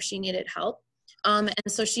ask her if she needed help. And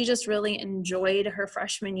so she just really enjoyed her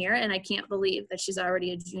freshman year, and I can't believe that she's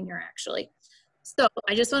already a junior actually. So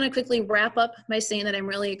I just want to quickly wrap up by saying that I'm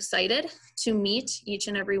really excited to meet each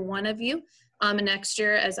and every one of you next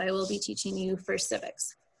year, as I will be teaching you for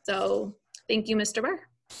civics. So thank you, Mr. Barr.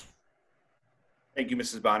 Thank you,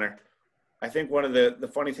 Mrs. Bonner. I think one of the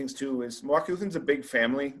funny things too is Milwaukee Lutheran's a big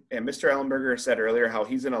family, and Mr. Ellenberger said earlier how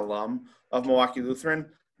he's an alum of Milwaukee Lutheran.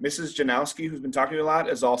 Mrs. Janousky, who's been talking to you a lot,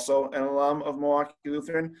 is also an alum of Milwaukee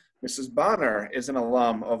Lutheran. Mrs. Bonner is an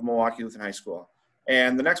alum of Milwaukee Lutheran High School.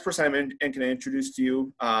 And the next person I'm going to introduce to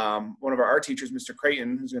you, one of our art teachers, Mr.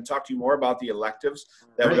 Creighton, who's going to talk to you more about the electives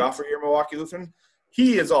that we offer here at Milwaukee Lutheran.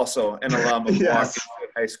 He is also an alum of Milwaukee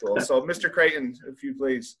High School. So, Mr. Creighton, if you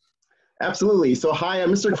please. Absolutely. So hi,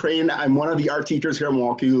 I'm Mr. Creighton. I'm one of the art teachers here at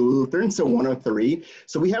Milwaukee Lutheran, so 103.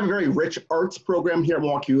 So we have a very rich arts program here at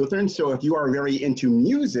Milwaukee Lutheran. So if you are very into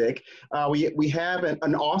music, we have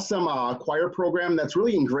an awesome choir program that's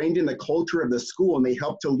really ingrained in the culture of the school, and they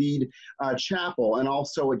help to lead chapel. And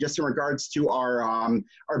also just in regards to our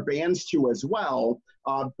bands too as well,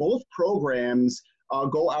 both programs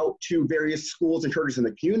go out to various schools and churches in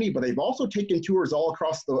the community, but they've also taken tours all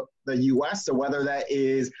across the U.S. So whether that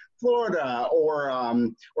is Florida or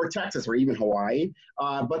Texas or even Hawaii.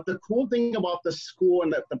 But the cool thing about the school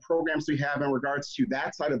and the programs we have in regards to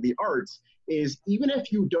that side of the arts is even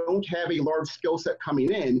if you don't have a large skill set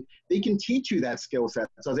coming in, they can teach you that skill set.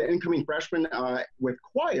 So as an incoming freshman with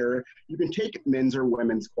choir, you can take men's or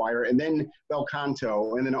women's choir, and then bel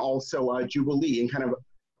canto, and then also Jubilee, and kind of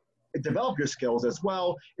develop your skills as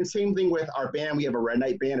well. And same thing with our band. We have a red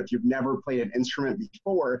night band if you've never played an instrument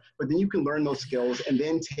before, but then you can learn those skills and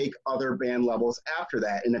then take other band levels after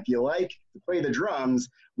that. And if you like to play the drums,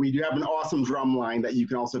 we do have an awesome drum line that you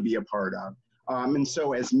can also be a part of. And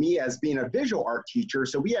so as being a visual art teacher,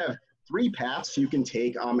 so we have 3 paths you can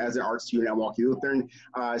take as an art student at Milwaukee Lutheran.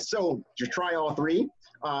 So just try all 3.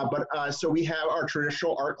 So we have our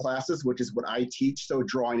traditional art classes, which is what I teach, so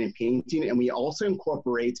drawing and painting, and we also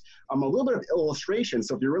incorporate a little bit of illustration.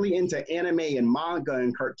 So if you're really into anime and manga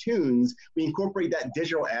and cartoons, we incorporate that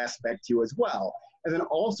digital aspect too as well. And then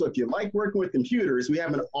also, if you like working with computers, we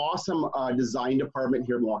have an awesome design department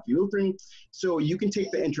here at Milwaukee Lutheran. So you can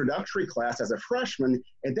take the introductory class as a freshman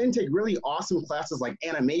and then take really awesome classes like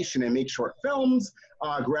animation and make short films,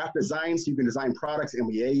 graphic design, so you can design products. And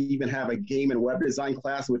we even have a game and web design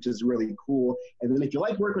class, which is really cool. And then if you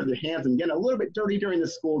like working with your hands and getting a little bit dirty during the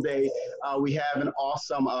school day, we have an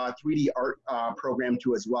awesome 3D art program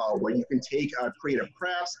too as well, where you can take creative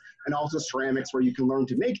crafts and also ceramics, where you can learn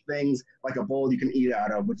to make things like a bowl you can eat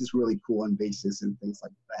out of, which is really cool, and vases and things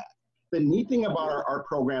like that. The neat thing about our art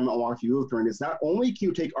program at Milwaukee Lutheran is not only can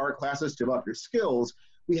you take art classes to develop your skills,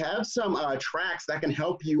 we have some tracks that can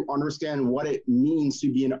help you understand what it means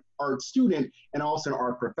to be an art student and also an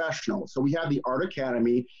art professional. So we have the Art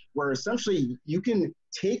Academy, where essentially you can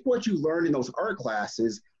take what you learned in those art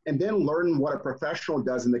classes and then learn what a professional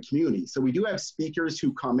does in the community. So we do have speakers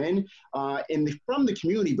who come in from the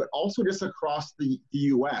community, but also just across the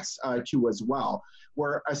US too as well,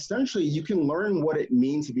 where essentially you can learn what it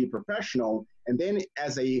means to be a professional. And then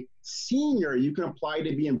as a senior, you can apply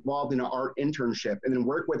to be involved in an art internship and then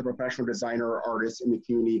work with a professional designer or artist in the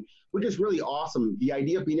community, which is really awesome. The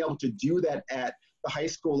idea of being able to do that at the high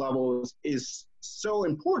school levels is so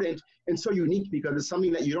important and so unique because it's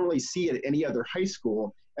something that you don't really see at any other high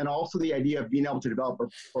school. And also the idea of being able to develop a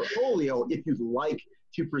portfolio if you'd like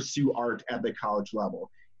to pursue art at the college level.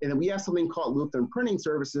 And then we have something called Lutheran Printing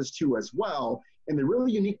Services too as well. And the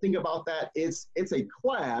really unique thing about that is it's a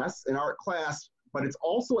class, an art class, but it's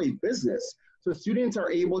also a business. So students are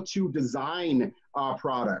able to design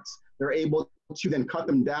products. They're able to then cut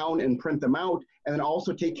them down and print them out, and then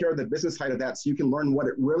also take care of the business side of that, so you can learn what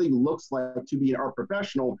it really looks like to be an art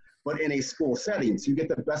professional, but in a school setting. So you get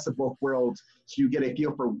the best of both worlds, so you get a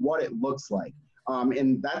feel for what it looks like.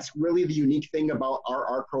 And that's really the unique thing about our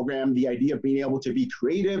art program, the idea of being able to be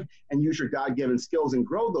creative and use your God-given skills and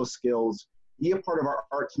grow those skills, be a part of our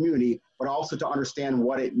art community, but also to understand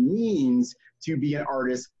what it means to be an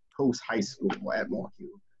artist post-high school at Milwaukee.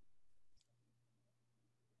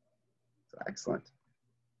 So excellent.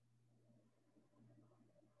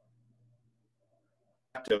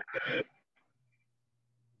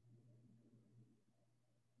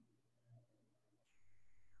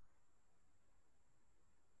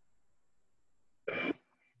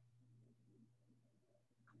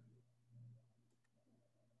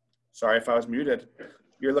 Sorry if I was muted.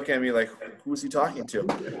 You're looking at me like, who's he talking to?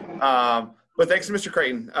 But thanks to Mr.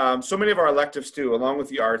 Creighton. So many of our electives too, along with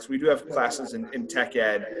the arts, we do have classes in tech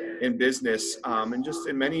ed, in business, and just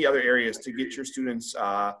in many other areas to get your students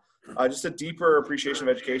just a deeper appreciation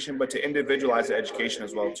of education, but to individualize the education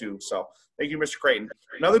as well too. So thank you, Mr. Creighton.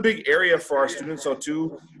 Another big area for our students though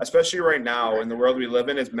too, especially right now in the world we live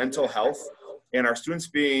in, is mental health, and our students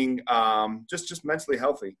being just mentally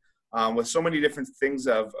healthy. With so many different things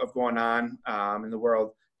of going on in the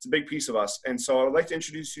world, it's a big piece of us. And so I'd like to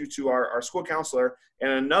introduce you to our school counselor and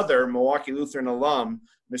another Milwaukee Lutheran alum,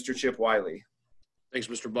 Mr. Chip Wiley. Thanks,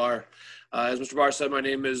 Mr. Barr. As Mr. Barr said, my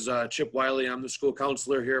name is Chip Wiley. I'm the school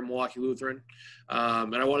counselor here at Milwaukee Lutheran.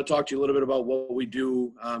 And I want to talk to you a little bit about what we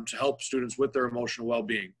do to help students with their emotional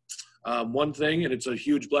well-being. One thing, and it's a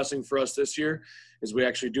huge blessing for us this year, is we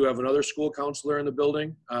actually do have another school counselor in the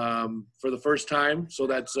building for the first time. So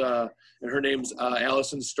that's, and her name's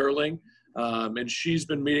Allison Sterling. And she's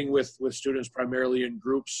been meeting with students primarily in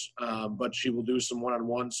groups, but she will do some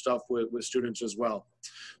one-on-one stuff with students as well.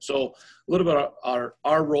 So a little bit of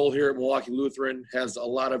our role here at Milwaukee Lutheran has a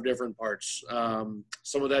lot of different parts.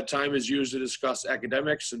 Some of that time is used to discuss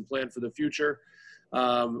academics and plan for the future.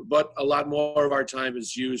 But a lot more of our time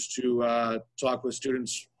is used to talk with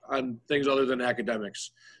students on things other than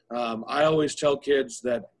academics. I always tell kids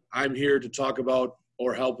that I'm here to talk about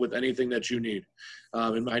or help with anything that you need.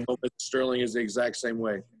 And I know that Sterling is the exact same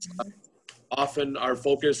way. Often our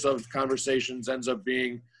focus of conversations ends up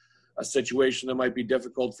being a situation that might be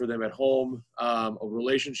difficult for them at home, a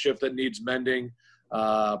relationship that needs mending,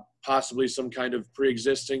 possibly some kind of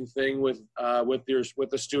pre-existing thing with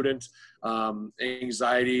the student,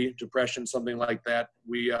 anxiety, depression, something like that.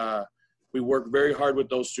 We work very hard with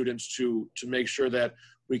those students to make sure that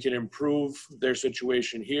we can improve their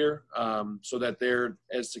situation here so that they're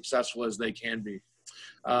as successful as they can be.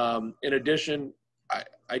 In addition,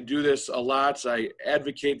 I do this a lot. I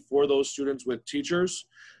advocate for those students with teachers.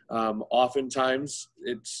 Oftentimes,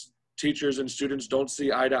 it's teachers and students don't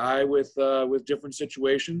see eye to eye with different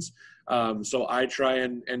situations. So I try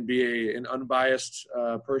and be an unbiased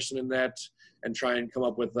person in that and try and come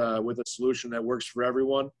up with a solution that works for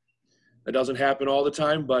everyone. That doesn't happen all the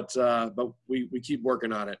time, but we keep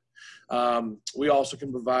working on it. We also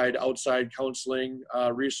can provide outside counseling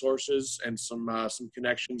resources and some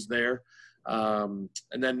connections there. And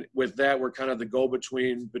then with that, we're kind of the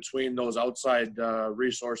go-between between those outside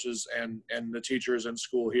resources and the teachers in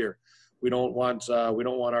school here. We don't want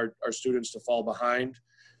our students to fall behind.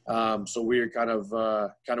 So we're kind of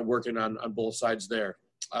working on both sides there.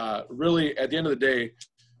 Really, at the end of the day,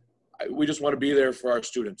 we just want to be there for our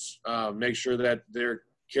students, make sure that they're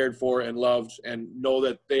cared for and loved, and know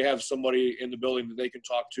that they have somebody in the building that they can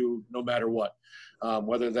talk to no matter what.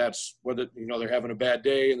 Whether they're having a bad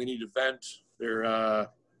day and they need to vent, their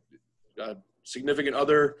significant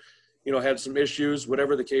other, had some issues,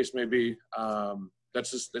 whatever the case may be.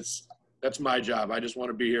 That's my job. I just want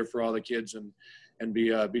to be here for all the kids and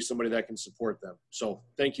be somebody that can support them. So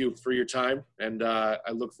thank you for your time, and I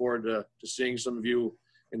look forward to seeing some of you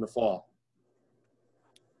in the fall.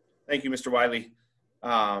 Thank you, Mr. Wiley.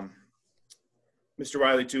 Mr.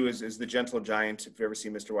 Wiley, too, is the gentle giant. If you ever see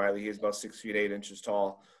Mr. Wiley, he is about 6 feet 8 inches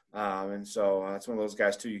tall. And so it's one of those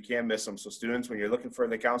guys, too, you can't miss him. So students, when you're looking for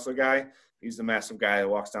the counselor guy, he's the massive guy that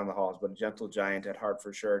walks down the halls, but a gentle giant at heart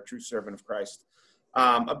for sure, true servant of Christ.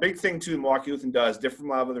 A big thing, too, Milwaukee Lutheran does, different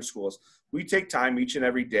from a lot of other schools. We take time each and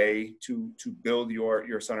every day to build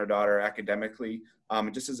your son or daughter academically,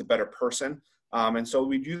 just as a better person. And so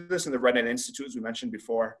we do this in the Red Knight Institute, as we mentioned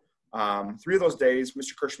before. 3 of those days,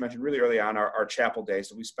 Mr. Kirsch mentioned really early on, are chapel days.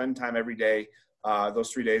 So we spend time every day,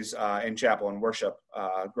 those 3 days in chapel and worship,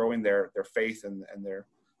 growing their faith and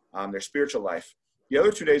their spiritual life. The other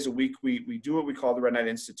 2 days a week, we do what we call the Red Knight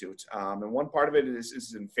Institute. And one part of it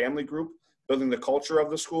is in family group, building the culture of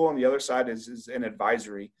the school, and the other side is in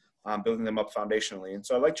advisory, building them up foundationally. And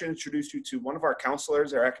so I'd like to introduce you to one of our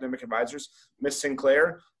counselors, our academic advisors, Miss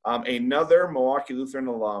Sinclair, another Milwaukee Lutheran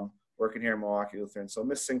alum working here in Milwaukee Lutheran. So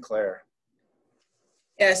Miss Sinclair.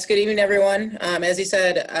 Yes, good evening, everyone. As he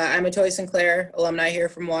said, I'm Atoy Sinclair, alumni here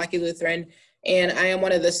from Milwaukee Lutheran, and I am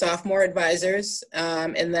one of the sophomore advisors.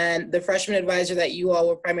 And then the freshman advisor that you all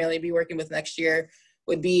will primarily be working with next year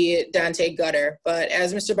would be Dante Gutter. But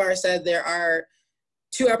as Mr. Barr said, there are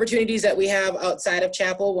 2 opportunities that we have outside of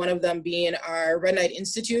chapel, one of them being our Red Knight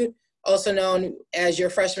Institute, also known as your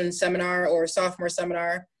freshman seminar or sophomore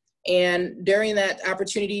seminar. And during that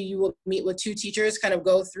opportunity, you will meet with 2 teachers, kind of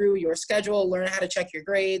go through your schedule, learn how to check your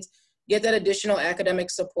grades, get that additional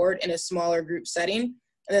academic support in a smaller group setting.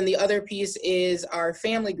 And then the other piece is our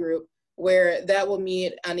family group, where that will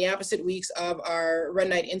meet on the opposite weeks of our Red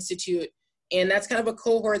Knight Institute. And that's kind of a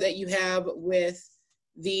cohort that you have with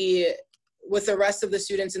the rest of the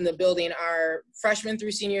students in the building. Our freshmen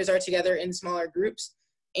through seniors are together in smaller groups.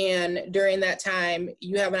 And during that time,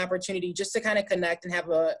 you have an opportunity just to kind of connect and have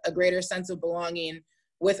a greater sense of belonging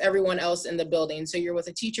with everyone else in the building. So you're with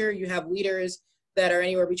a teacher, you have leaders that are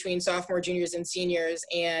anywhere between sophomore, juniors, and seniors,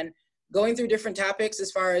 and going through different topics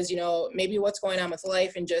as far as, maybe what's going on with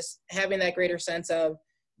life, and just having that greater sense of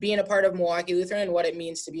being a part of Milwaukee Lutheran and what it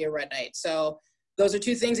means to be a Red Knight. So those are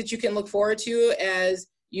 2 things that you can look forward to as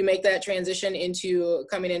you make that transition into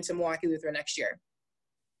coming into Milwaukee Lutheran next year.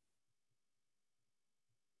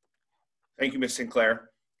 Thank you, Ms. Sinclair.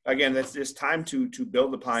 Again, it's time to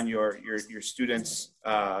build upon your students'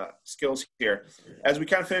 skills here. As we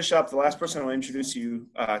kind of finish up, the last person I'll introduce you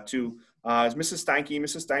to is Mrs. Steinke.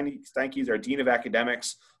 Mrs. Steinke is our Dean of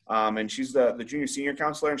Academics, and she's the junior senior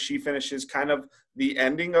counselor, and she finishes kind of the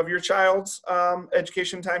ending of your child's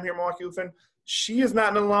education time here at Milwaukee Lutheran. She is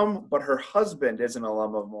not an alum, but her husband is an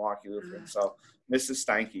alum of Milwaukee Lutheran. So, Mrs.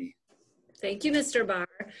 Steinke. Thank you, Mr. Barr.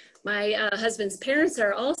 My husband's parents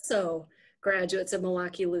are also graduates of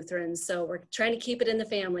Milwaukee Lutheran, so we're trying to keep it in the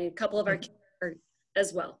family. A couple of our kids are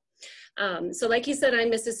as well. So like you said, I'm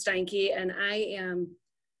Mrs. Steinke, and I am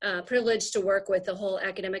privileged to work with the whole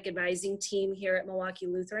academic advising team here at Milwaukee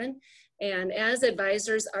Lutheran. And as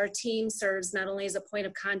advisors, our team serves not only as a point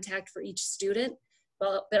of contact for each student,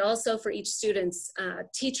 but also for each student's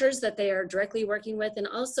teachers that they are directly working with, and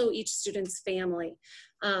also each student's family.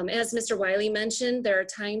 As Mr. Wiley mentioned, there are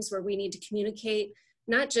times where we need to communicate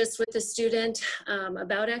not just with the student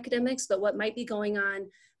about academics, but what might be going on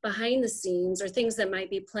behind the scenes, or things that might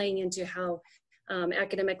be playing into how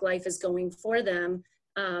academic life is going for them,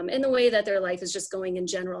 and the way that their life is just going in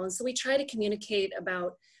general. And so we try to communicate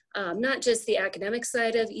about not just the academic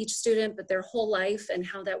side of each student, but their whole life and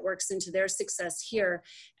how that works into their success here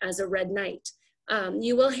as a Red Knight.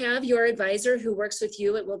 You will have your advisor who works with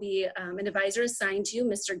you. It will be an advisor assigned to you.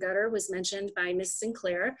 Mr. Gutter was mentioned by Ms.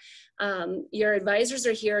 Sinclair. Your advisors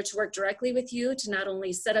are here to work directly with you to not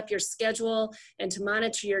only set up your schedule and to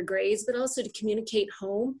monitor your grades, but also to communicate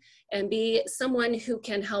home and be someone who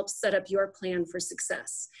can help set up your plan for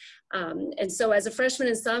success. And so as a freshman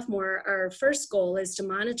and sophomore, our first goal is to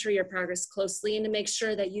monitor your progress closely and to make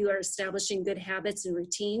sure that you are establishing good habits and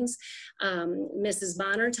routines. Mrs.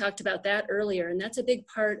 Bonner talked about that earlier, and that's a big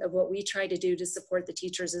part of what we try to do to support the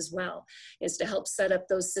teachers as well, is to help set up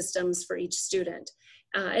those systems for each student.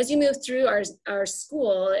 As you move through our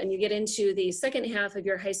school and you get into the second half of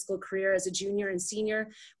your high school career as a junior and senior,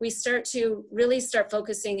 we really start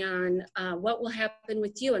focusing on what will happen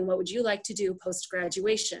with you and what would you like to do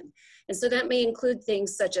post-graduation. And so that may include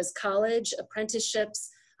things such as college, apprenticeships,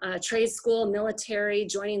 trade school, military,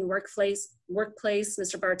 joining the workplace.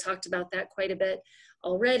 Mr. Barr talked about that quite a bit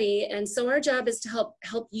already. And so our job is to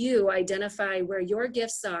help you identify where your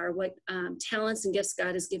gifts are, what talents and gifts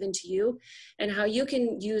God has given to you, and how you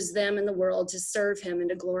can use them in the world to serve Him and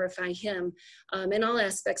to glorify Him in all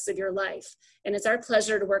aspects of your life. And it's our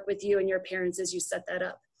pleasure to work with you and your parents as you set that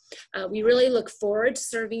up. We really look forward to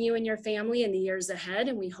serving you and your family in the years ahead,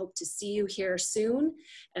 and we hope to see you here soon.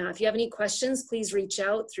 If you have any questions, please reach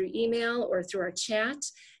out through email or through our chat,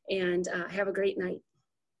 and have a great night.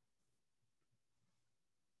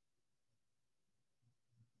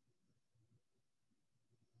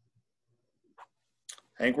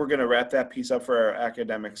 I think we're going to wrap that piece up for our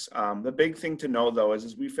academics. The big thing to know, though, is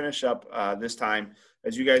as we finish up this time,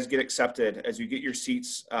 as you guys get accepted, as you get your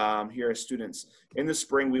seats here as students, in the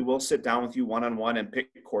spring, we will sit down with you one-on-one and pick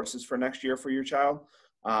courses for next year for your child.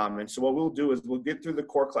 And so what we'll do is we'll get through the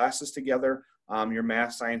core classes together, your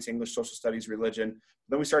math, science, English, social studies, religion.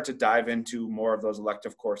 Then we start to dive into more of those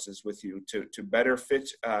elective courses with you to better fit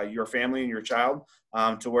your family and your child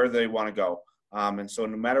to where they want to go. And so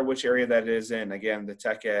no matter which area that is in, again, the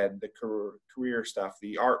tech ed, the career stuff,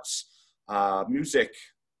 the arts, music,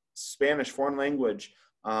 Spanish, foreign language,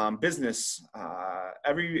 business,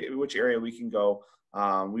 every which area we can go,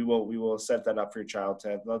 we will set that up for your child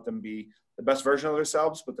to let them be the best version of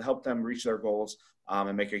themselves, but to help them reach their goals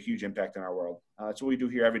and make a huge impact in our world. That's what we do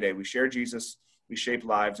here every day. We share Jesus, we shape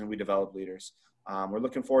lives, and we develop leaders. We're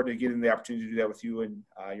looking forward to getting the opportunity to do that with you and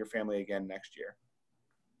your family again next year.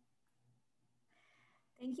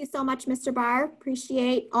 Thank you so much, Mr. Barr.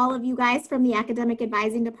 Appreciate all of you guys from the Academic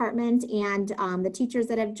Advising Department and the teachers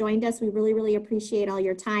that have joined us. We really, really appreciate all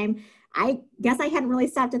your time. I guess I hadn't really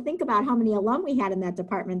stopped to think about how many alum we had in that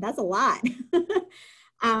department. That's a lot.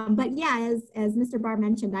 But yeah, as Mr. Barr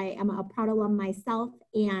mentioned, I am a proud alum myself,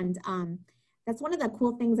 and that's one of the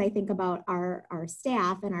cool things I think about our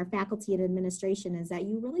staff and our faculty and administration is that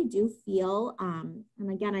you really do feel,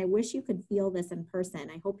 and again, I wish you could feel this in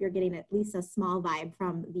person. I hope you're getting at least a small vibe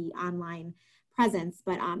from the online presence,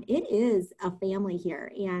 but it is a family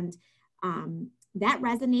here, and that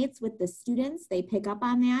resonates with the students. They pick up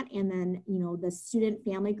on that, and then, you know, the student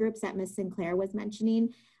family groups that Ms. Sinclair was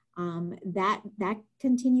mentioning, that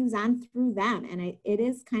continues on through them, and it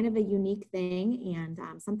is kind of a unique thing,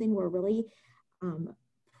 and something we're really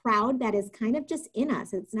proud that is kind of just in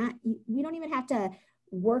us. It's not, we don't even have to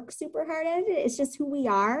work super hard at it. It's just who we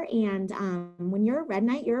are. And when you're a Red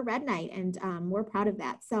Knight, you're a Red Knight, and we're proud of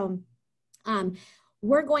that. So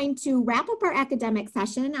we're going to wrap up our academic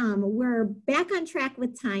session. We're back on track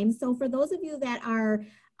with time. So for those of you that are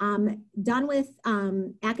done with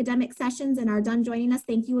academic sessions and are done joining us,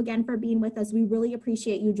 thank you again for being with us. We really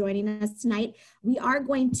appreciate you joining us tonight. We are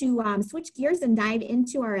going to switch gears and dive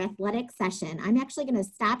into our athletic session. I'm actually going to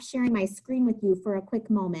stop sharing my screen with you for a quick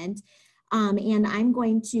moment. And I'm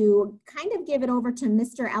going to kind of give it over to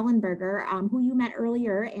Mr. Ellenberger, who you met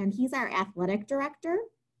earlier, and he's our athletic director.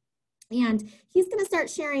 And he's going to start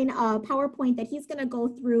sharing a PowerPoint that he's going to go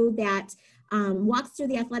through that walks through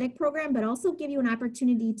the athletic program, but also give you an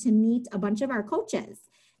opportunity to meet a bunch of our coaches.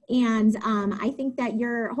 And I think that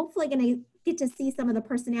you're hopefully going to get to see some of the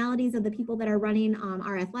personalities of the people that are running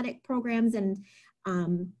our athletic programs. And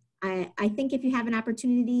I think if you have an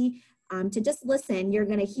opportunity to just listen, you're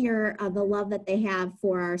going to hear the love that they have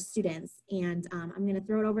for our students. And I'm going to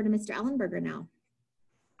throw it over to Mr. Ellenberger now.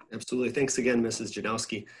 Absolutely. Thanks again, Mrs.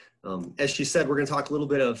 Janousky. As she said, we're going to talk a little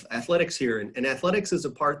bit of athletics here. And athletics is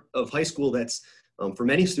a part of high school that's, for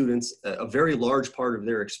many students, a very large part of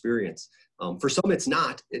their experience. For some, it's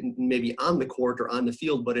not maybe on the court or on the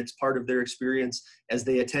field, but it's part of their experience as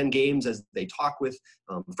they attend games, as they talk with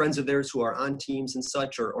friends of theirs who are on teams and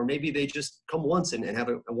such, or maybe they just come once and have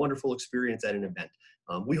a wonderful experience at an event.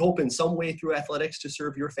 We hope in some way through athletics to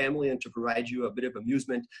serve your family and to provide you a bit of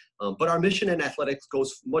amusement. But our mission in athletics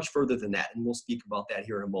goes much further than that, and we'll speak about that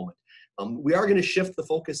here in a moment. We are going to shift the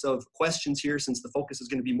focus of questions here since the focus is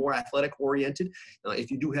going to be more athletic oriented.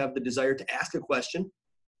 If you do have the desire to ask a question,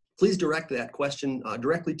 please direct that question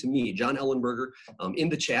directly to me, John Ellenberger, in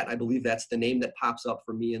the chat. I believe that's the name that pops up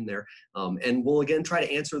for me in there. And we'll again try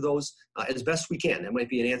to answer those as best we can. It might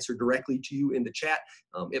be an answer directly to you in the chat.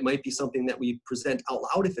 It might be something that we present out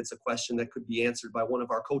loud if it's a question that could be answered by one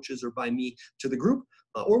of our coaches or by me to the group.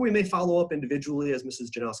 Or we may follow up individually, as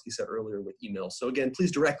Mrs. Janousky said earlier, with emails. So again,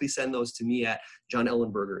 please directly send those to me at John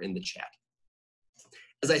Ellenberger in the chat.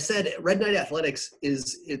 As I said, Red Knight Athletics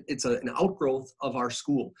it's an outgrowth of our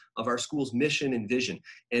school's mission and vision.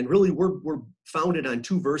 And really, we're founded on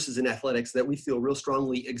two verses in athletics that we feel real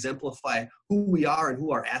strongly exemplify who we are and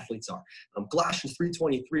who our athletes are. Colossians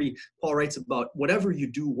 3:23, Paul writes about whatever you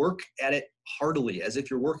do, work at it heartily, as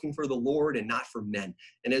if you're working for the Lord and not for men.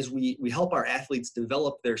 And as we help our athletes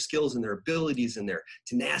develop their skills and their abilities and their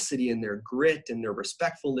tenacity and their grit and their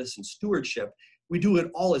respectfulness and stewardship, we do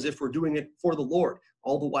it all as if we're doing it for the Lord,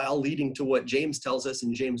 all the while leading to what James tells us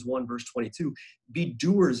in James 1, verse 22, be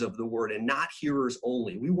doers of the word and not hearers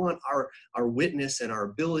only. We want our witness and our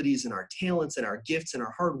abilities and our talents and our gifts and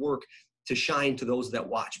our hard work to shine to those that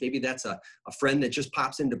watch. Maybe that's a friend that just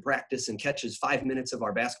pops into practice and catches 5 minutes of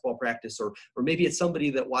our basketball practice, or maybe it's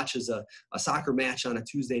somebody that watches a soccer match on a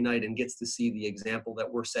Tuesday night and gets to see the example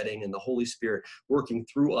that we're setting and the Holy Spirit working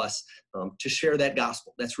through us to share that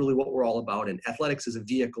gospel. That's really what we're all about, and athletics is a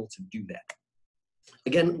vehicle to do that.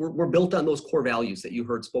 Again, we're built on those core values that you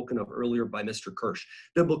heard spoken of earlier by Mr. Kirsch.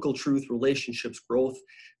 Biblical truth, relationships, growth,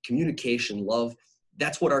 communication, love.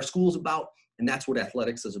 That's what our school's about, and that's what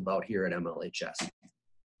athletics is about here at MLHS.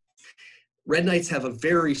 Red Knights have a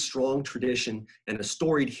very strong tradition and a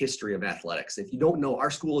storied history of athletics. If you don't know, our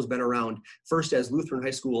school has been around first as Lutheran High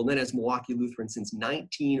School and then as Milwaukee Lutheran since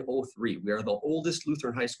 1903. We are the oldest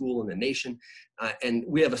Lutheran high school in the nation, and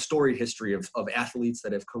we have a storied history of athletes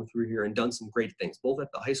that have come through here and done some great things, both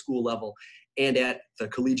at the high school level and at the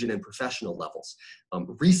collegiate and professional levels.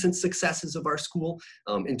 Recent successes of our school,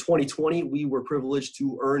 in 2020, we were privileged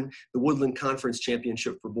to earn the Woodland Conference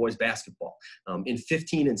Championship for boys basketball. In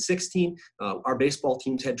 15 and 16, our baseball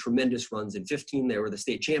teams had tremendous runs. In 15, they were the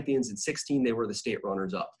state champions. In 16, they were the state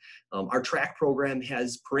runners-up. Our track program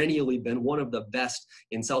has perennially been one of the best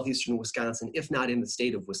in southeastern Wisconsin, if not in the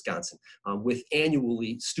state of Wisconsin, with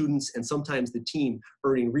annually students and sometimes the team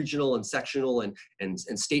earning regional and sectional and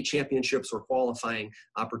state championships or qualifying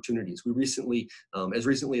opportunities. We recently, as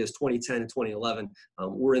recently as 2010 and 2011,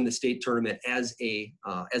 were in the state tournament as a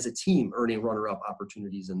team, earning runner-up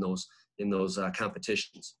opportunities in those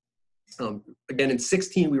competitions. Again, in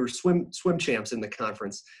 16, we were swim champs in the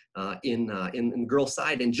conference in the girls'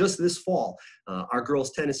 side. And just this fall, our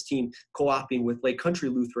girls' tennis team, co-oping with Lake Country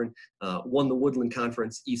Lutheran, won the Woodland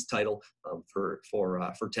Conference East title for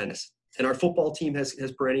tennis. And our football team has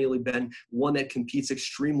perennially been one that competes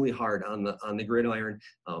extremely hard on the gridiron.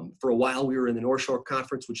 For a while, we were in the North Shore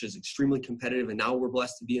Conference, which is extremely competitive, and now we're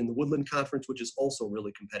blessed to be in the Woodland Conference, which is also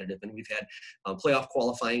really competitive. And we've had playoff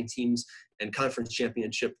qualifying teams and conference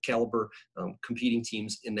championship caliber competing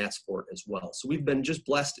teams in that sport as well. So we've been just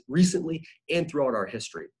blessed recently and throughout our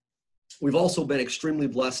history. We've also been extremely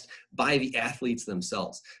blessed by the athletes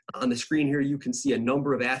themselves. On the screen here, you can see a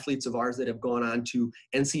number of athletes of ours that have gone on to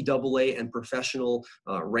NCAA and professional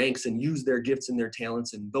ranks and used their gifts and their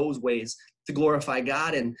talents in those ways to glorify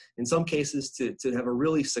God, and in some cases to have a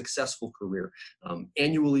really successful career.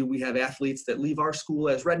 Annually, we have athletes that leave our school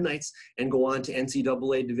as Red Knights and go on to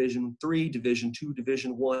NCAA Division III, Division II,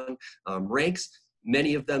 Division I ranks,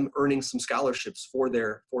 many of them earning some scholarships for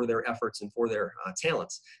their efforts and for their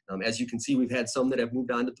talents. As you can see, we've had some that have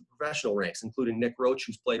moved on to the professional ranks, including Nick Roach,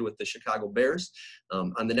 who's played with the Chicago Bears.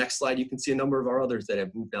 On the next slide, you can see a number of our others that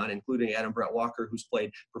have moved on, including Adam Brett Walker, who's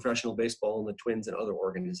played professional baseball in the Twins and other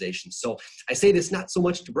organizations. So I say this not so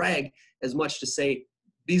much to brag as much to say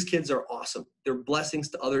these kids are awesome. They're blessings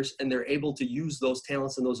to others, and they're able to use those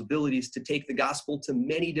talents and those abilities to take the gospel to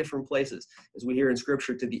many different places, as we hear in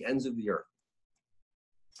Scripture, to the ends of the earth.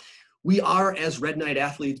 We are, as Red Knight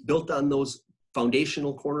athletes, built on those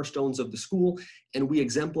foundational cornerstones of the school, and we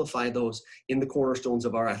exemplify those in the cornerstones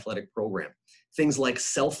of our athletic program. Things like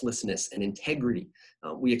selflessness and integrity.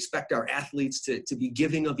 We expect our athletes to be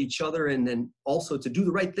giving of each other and then also to do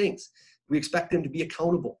the right things. We expect them to be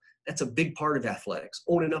accountable. That's a big part of athletics.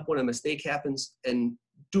 Owning up when a mistake happens and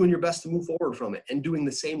doing your best to move forward from it, and doing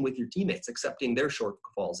the same with your teammates, accepting their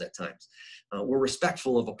shortfalls at times. We're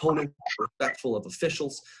respectful of opponents, we're respectful of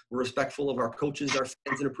officials, we're respectful of our coaches, our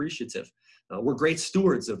fans, and appreciative. We're great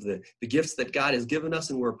stewards of the gifts that God has given us,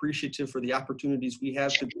 and we're appreciative for the opportunities we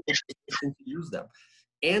have to use them.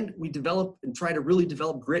 And we develop and try to really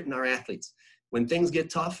develop grit in our athletes. When things get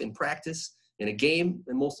tough in practice, in a game,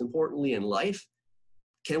 and most importantly in life,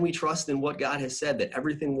 can we trust in what God has said, that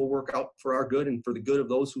everything will work out for our good and for the good of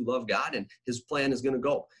those who love God, and his plan is going to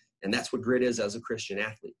go? And that's what grit is as a Christian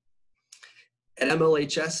athlete. At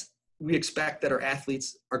MLHS, we expect that our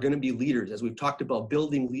athletes are going to be leaders. As we've talked about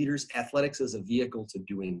building leaders, athletics is a vehicle to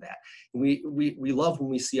doing that. We love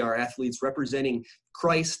when we see our athletes representing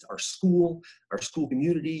Christ, our school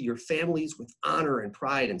community, your families with honor and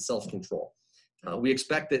pride and self-control. We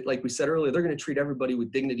expect that, like we said earlier, they're going to treat everybody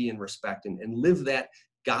with dignity and respect and live that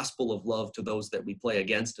gospel of love to those that we play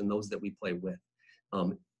against and those that we play with.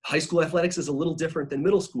 High school athletics is a little different than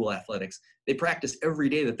middle school athletics. They practice every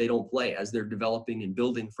day that they don't play as they're developing and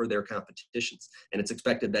building for their competitions. And it's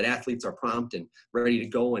expected that athletes are prompt and ready to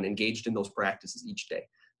go and engaged in those practices each day.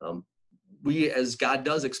 We, as God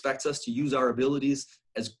does, expects us to use our abilities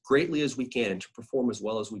as greatly as we can and to perform as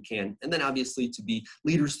well as we can. And then obviously to be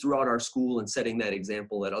leaders throughout our school and setting that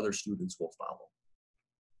example that other students will follow.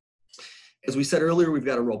 As we said earlier, we've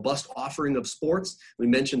got a robust offering of sports. We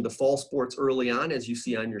mentioned the fall sports early on, as you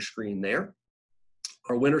see on your screen there.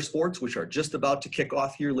 Our winter sports, which are just about to kick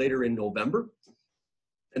off here later in November.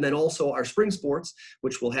 And then also our spring sports,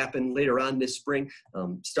 which will happen later on this spring,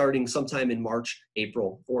 starting sometime in March,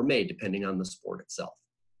 April, or May, depending on the sport itself.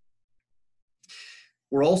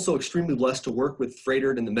 We're also extremely blessed to work with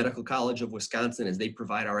Frederick and the Medical College of Wisconsin as they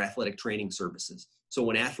provide our athletic training services. So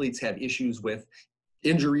when athletes have issues with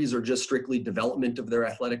injuries or just strictly development of their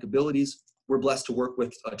athletic abilities, we're blessed to work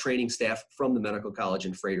with a training staff from the Medical College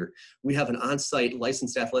in Frederick. We have an on-site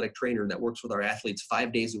licensed athletic trainer that works with our athletes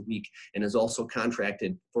 5 days a week and is also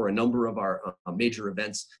contracted for a number of our major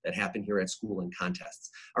events that happen here at school and contests.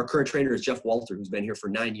 Our current trainer is Jeff Walter, who's been here for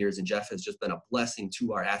 9 years, and Jeff has just been a blessing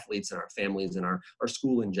to our athletes and our families and our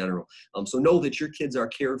school in general. So know that your kids are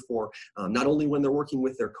cared for, not only when they're working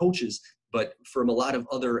with their coaches, but from a lot of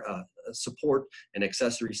other support and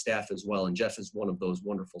accessory staff as well. And Jeff is one of those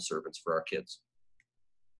wonderful servants for our kids.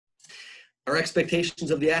 Our expectations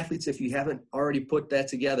of the athletes, if you haven't already put that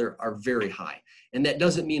together, are very high. And that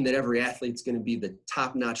doesn't mean that every athlete's going to be the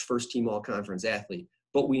top-notch first-team all-conference athlete.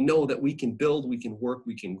 But we know that we can build, we can work,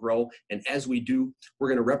 we can grow. And as we do, we're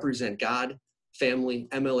going to represent God, family,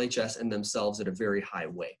 MLHS, and themselves in a very high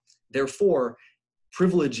way. Therefore,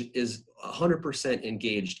 privilege is 100%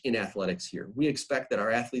 engaged in athletics here. We expect that our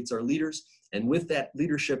athletes are leaders, and with that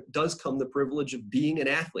leadership does come the privilege of being an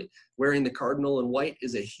athlete. Wearing the cardinal and white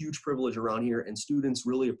is a huge privilege around here, and students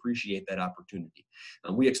really appreciate that opportunity.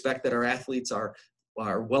 We expect that our athletes are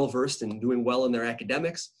well-versed and doing well in their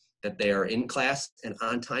academics, that they are in class and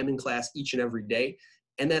on time in class each and every day,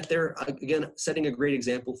 and that they're, again, setting a great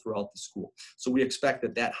example throughout the school. So we expect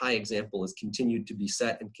that that high example is continued to be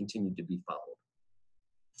set and continued to be followed.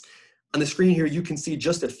 On the screen here, you can see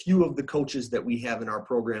just a few of the coaches that we have in our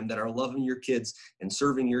program that are loving your kids and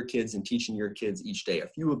serving your kids and teaching your kids each day. A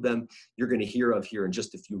few of them you're going to hear of here in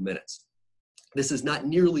just a few minutes. This is not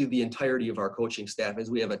nearly the entirety of our coaching staff, as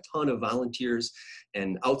we have a ton of volunteers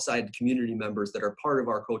and outside community members that are part of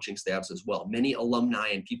our coaching staffs as well. Many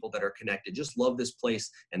alumni and people that are connected just love this place,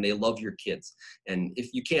 and they love your kids. And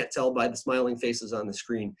if you can't tell by the smiling faces on the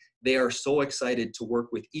screen, they are so excited to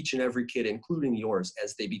work with each and every kid, including yours,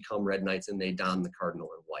 as they become Red Knights and they don the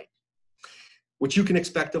cardinal and white. What you can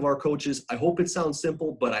expect of our coaches, I hope it sounds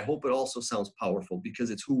simple, but I hope it also sounds powerful, because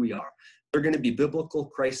it's who we are. They're going to be biblical,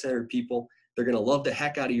 Christ-centered people. They're going to love the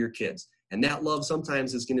heck out of your kids. And that love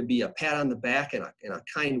sometimes is going to be a pat on the back and a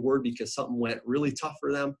kind word because something went really tough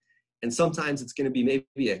for them. And sometimes it's going to be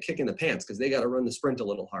maybe a kick in the pants because they got to run the sprint a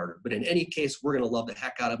little harder. But in any case, we're going to love the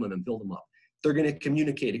heck out of them and build them up. They're going to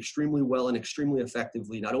communicate extremely well and extremely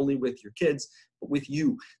effectively, not only with your kids, but with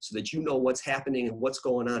you, so that you know what's happening and what's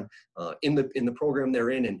going on in the program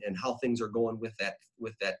they're in, and how things are going with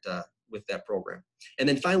that program. And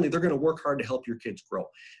then finally, they're going to work hard to help your kids grow.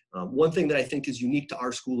 One thing that I think is unique to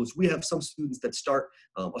our school is we have some students that start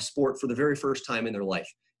a sport for the very first time in their life.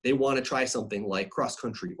 They want to try something like cross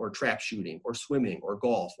country or trap shooting or swimming or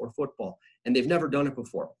golf or football, and they've never done it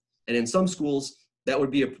before. And in some schools, that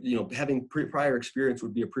would be having prior experience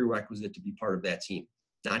would be a prerequisite to be part of that team.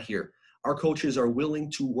 Not here. Our coaches are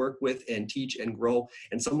willing to work with and teach and grow.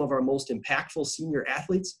 And some of our most impactful senior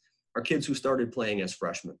athletes are kids who started playing as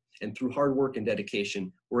freshmen. And through hard work and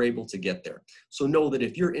dedication, we're able to get there. So know that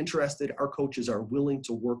if you're interested, our coaches are willing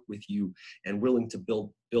to work with you and willing to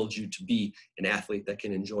build you to be an athlete that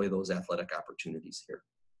can enjoy those athletic opportunities here.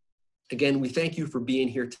 Again, we thank you for being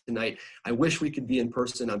here tonight. I wish we could be in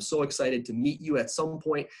person. I'm so excited to meet you at some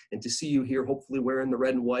point and to see you here, hopefully wearing the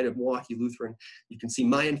red and white of Milwaukee Lutheran. You can see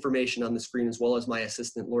my information on the screen, as well as my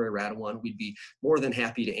assistant, Lori Radawan. We'd be more than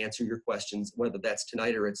happy to answer your questions, whether that's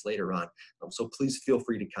tonight or it's later on. So please feel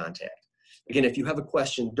free to contact. Again, if you have a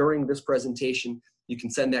question during this presentation, you can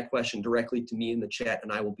send that question directly to me in the chat,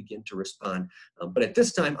 and I will begin to respond. But at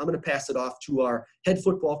this time, I'm going to pass it off to our head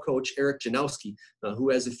football coach, Eric Janousky, who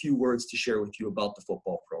has a few words to share with you about the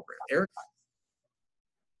football program. Eric?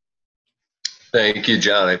 Thank you,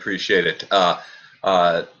 John. I appreciate it.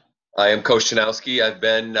 I am Coach Janousky. I've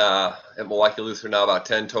been at Milwaukee Lutheran now about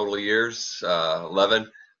 10 total years, 11,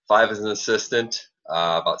 5 as an assistant,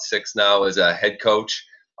 about 6 now as a head coach.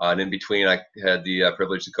 And in between, I had the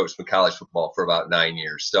privilege to coach some college football for about 9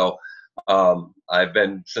 years. So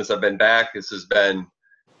since I've been back, this has been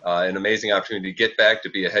an amazing opportunity to get back, to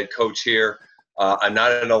be a head coach here. I'm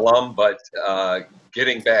not an alum, but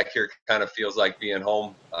getting back here kind of feels like being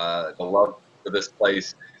home. The love for this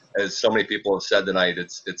place, as so many people have said tonight,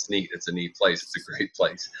 it's neat. It's a neat place. It's a great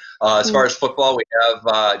place. As far as football, we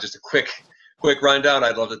have just a quick rundown.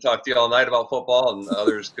 I'd love to talk to you all night about football, and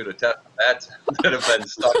others could attest to that have been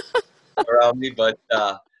stuck around me. But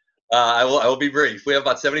I will be brief. We have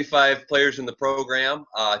about 75 players in the program,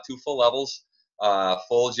 2 full levels,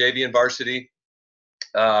 full JV and varsity.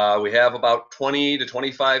 We have about 20 to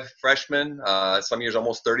 25 freshmen, some years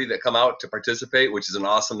almost 30 that come out to participate, which is an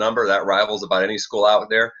awesome number. That rivals about any school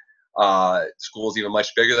out there. Schools even much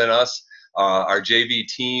bigger than us. Our JV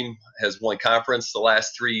team has won conference the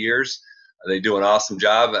last 3 years. They do an awesome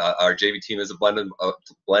job. Our JV team is a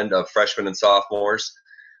blend of freshmen and sophomores.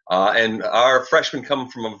 And our freshmen come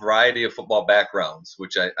from a variety of football backgrounds,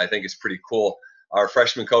 which I think is pretty cool. Our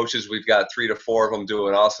freshman coaches, we've got 3 to 4 of them do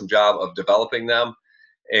an awesome job of developing them.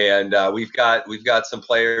 And we've got some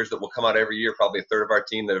players that will come out every year, probably a third of our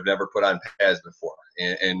team, that have never put on pads before.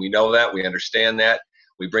 And we know that. We understand that.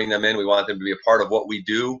 We bring them in. We want them to be a part of what we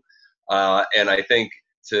do. And I think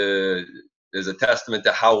is a testament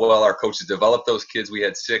to how well our coaches develop those kids. We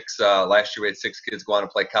had 6 last year. We had 6 kids go on to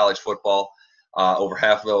play college football. Over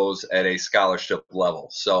half of those at a scholarship level.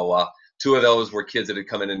 So 2 of those were kids that had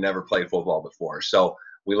come in and never played football before. So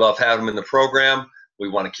we love having them in the program. We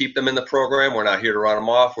want to keep them in the program. We're not here to run them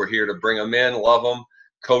off. We're here to bring them in, love them,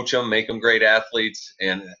 coach them, make them great athletes,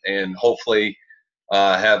 and hopefully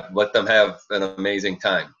let them have an amazing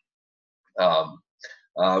time.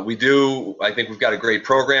 I think we've got a great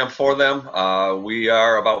program for them. We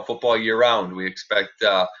are about football year round. We expect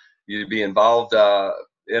you to be involved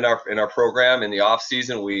in our program in the off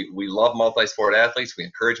season. We love multi-sport athletes. We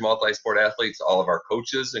encourage multi-sport athletes. All of our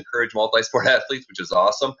coaches encourage multi-sport athletes, which is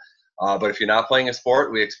awesome. But if you're not playing a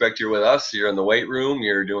sport, we expect you're with us. You're in the weight room.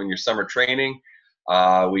 You're doing your summer training.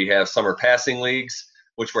 We have summer passing leagues,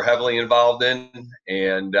 which we're heavily involved in.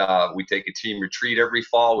 And we take a team retreat every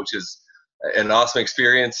fall, which is an awesome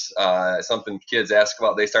experience. Something kids ask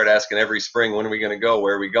about. They start asking every spring, when are we going to go?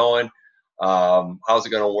 Where are we going? How's it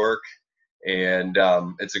going to work? And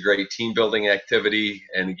it's a great team building activity.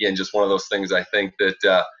 And again, just one of those things I think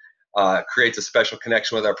that creates a special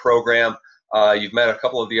connection with our program. You've met a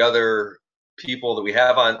couple of the other people that we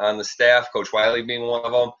have on the staff, Coach Wiley being one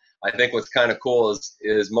of them. I think what's kind of cool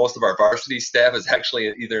is most of our varsity staff is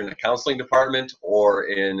actually either in the counseling department or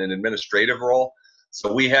in an administrative role.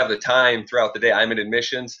 So we have the time throughout the day. I'm in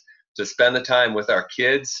admissions to spend the time with our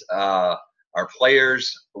kids, our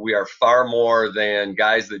players. We are far more than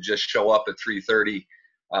guys that just show up at 3:30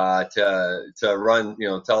 to run,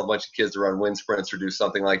 tell a bunch of kids to run wind sprints or do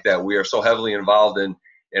something like that. We are so heavily involved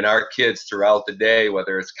in our kids throughout the day,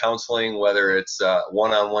 whether it's counseling, whether it's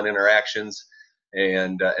one-on-one interactions,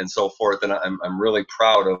 and so forth. And I'm really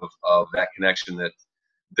proud of that connection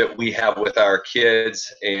that we have with our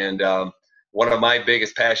kids. And one of my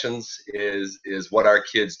biggest passions is what our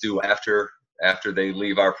kids do after they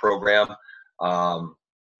leave our program. I'm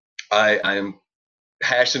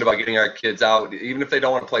passionate about getting our kids out, even if they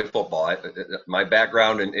don't want to play football. My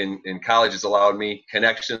background in college has allowed me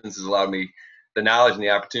connections, has allowed me the knowledge and the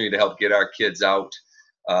opportunity to help get our kids out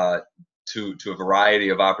to a variety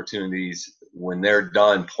of opportunities when they're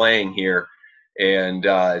done playing here. And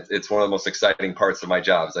it's one of the most exciting parts of my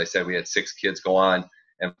job. As I said, we had 6 kids go on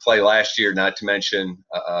and play last year, not to mention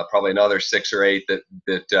probably another 6 or 8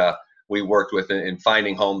 that we worked with in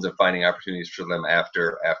finding homes and finding opportunities for them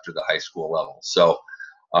after the high school level. So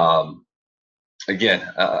again,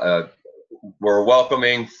 we're a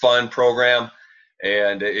welcoming, fun program.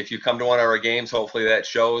 And if you come to one of our games, hopefully that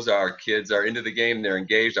shows our kids are into the game, they're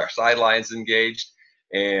engaged, our sideline's engaged.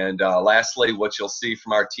 And lastly, what you'll see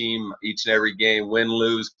from our team each and every game, win,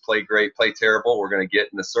 lose, play great, play terrible, we're going to get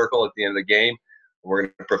in the circle at the end of the game. We're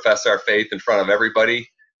going to profess our faith in front of everybody,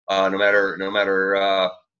 no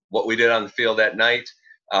matter what we did on the field that night.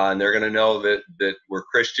 And they're going to know that we're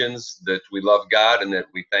Christians, that we love God, and that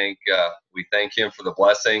we thank Him for the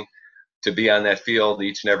blessing to be on that field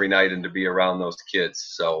each and every night and to be around those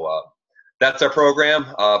kids. So that's our program.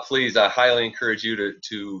 Please, I highly encourage you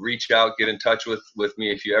to reach out, get in touch with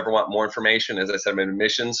me if you ever want more information. As I said, I'm in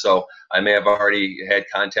admissions, so I may have already had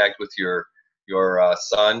contact with your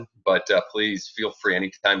son, but please feel free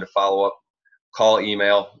anytime to follow up, call,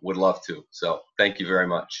 email, would love to. So thank you very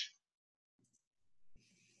much.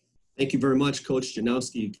 Thank you very much, Coach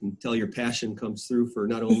Janousky. You can tell your passion comes through for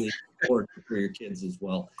not only sport, but for your kids as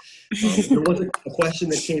well. There was a question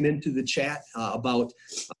that came into the chat about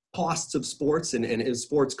costs of sports and is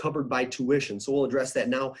sports covered by tuition. So we'll address that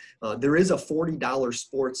now. There is a $40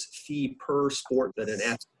 sports fee per sport that an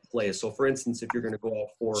athlete plays. So for instance, if you're going to go out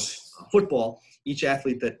for football, each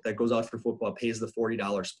athlete that goes out for football pays the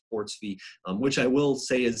 $40 sports fee, which I will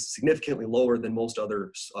say is significantly lower than most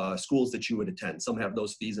other schools that you would attend. Some have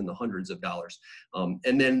those fees in the hundreds of dollars.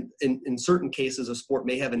 And then in certain cases, a sport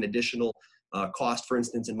may have an additional cost. For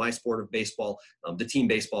instance, in my sport of baseball, the team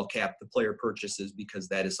baseball cap, the player purchases, because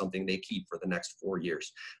that is something they keep for the next 4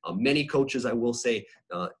 years. Many coaches, I will say,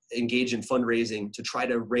 engage in fundraising to try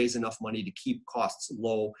to raise enough money to keep costs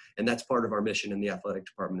low. And that's part of our mission in the athletic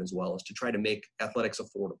department as well, is to try to make athletics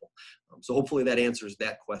affordable. So hopefully that answers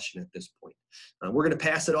that question at this point. We're going to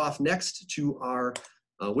pass it off next to our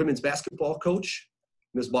women's basketball coach,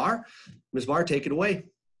 Ms. Barr. Ms. Barr, take it away.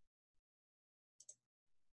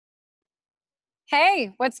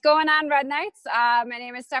 Hey, what's going on, Red Knights? My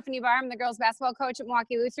name is Stephanie Barr. I'm the girls basketball coach at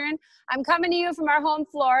Milwaukee Lutheran. I'm coming to you from our home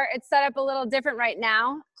floor. It's set up a little different right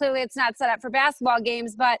now. Clearly, it's not set up for basketball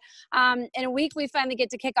games, but in a week, we finally get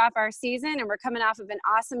to kick off our season, and we're coming off of an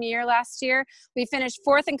awesome year last year. We finished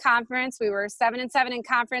 4th in conference. We were 7-7 in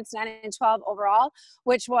conference, 9-12 overall,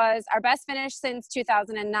 which was our best finish since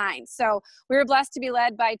 2009. So we were blessed to be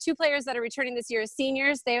led by 2 players that are returning this year as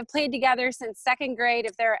seniors. They have played together since 2nd grade.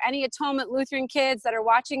 If there are any Atonement Lutheran kids that are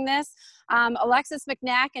watching this, Alexis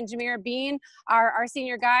McNack and Jameer Bean are our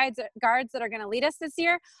senior guards that are going to lead us this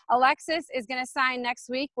year. Alexis is going to sign next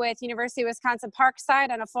week with University of Wisconsin Parkside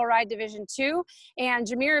on a full ride Division II, and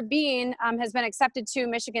Jameer Bean has been accepted to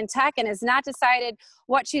Michigan Tech and has not decided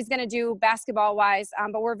what she's going to do basketball-wise,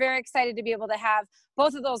 but we're very excited to be able to have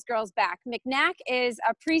both of those girls back. McNack is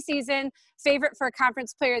a preseason favorite for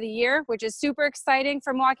Conference Player of the Year, which is super exciting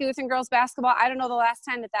for Milwaukee Lutheran girls basketball. I don't know the last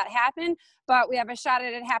time that happened, but we have a shot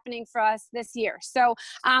at it happening for us this year. So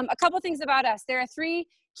a couple things about us. There are 3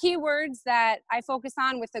 key words that I focus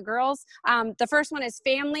on with the girls. The first one is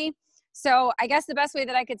family. So I guess the best way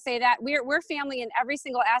that I could say that, we're family in every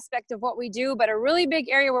single aspect of what we do, but a really big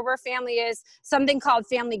area where we're family is something called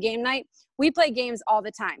family game night. we play games all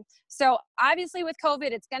the time. So obviously with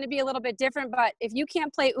COVID, it's going to be a little bit different, but if you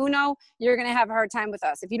can't play Uno, you're going to have a hard time with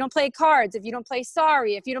us. If you don't play cards, if you don't play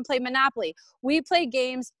Sorry, if you don't play Monopoly, we play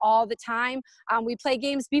games all the time. We play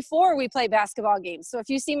games before we play basketball games. So if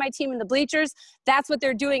you see my team in the bleachers, that's what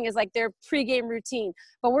they're doing, is like their pregame routine.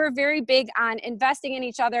 But we're very big on investing in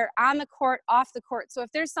each other on the court, off the court. So if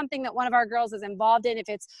there's something that one of our girls is involved in, if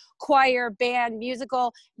it's choir, band,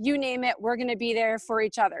 musical, you name it, we're going to be there for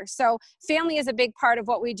each other. So family is a big part of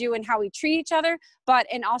what we do and how we treat each other,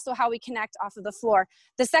 and also how we connect off of the floor.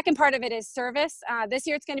 The second part of it is service. This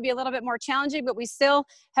year it's going to be a little bit more challenging, but we still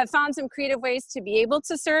have found some creative ways to be able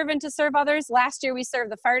to serve and to serve others. Last year we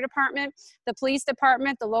served the fire department, the police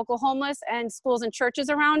department, the local homeless, and schools and churches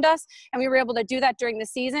around us, and we were able to do that during the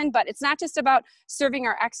season. But it's not just about serving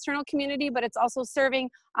our external community, but it's also serving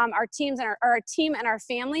our teams and our team and our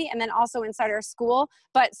family, and then also inside our school.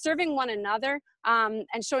 But serving one another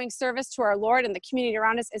and showing service to our Lord and the community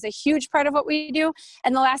around us is a huge part of what we do.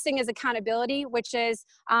 And the last thing is accountability, which is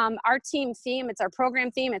our team theme. It's our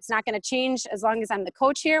program theme. It's not going to change as long as I'm the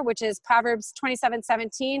coach here, which is Proverbs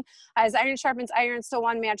 27:17. As iron sharpens iron, so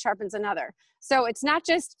one man sharpens another. So it's not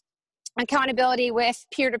just accountability with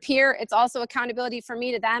peer-to-peer, it's also accountability for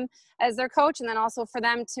me to them as their coach, and then also for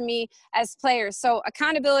them to me as players. So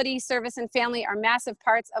accountability, service, and family are massive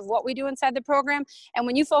parts of what we do inside the program. And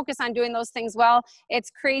when you focus on doing those things well, it's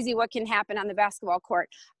crazy what can happen on the basketball court.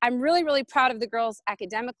 I'm really, really proud of the girls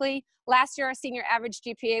academically. Last year, our senior average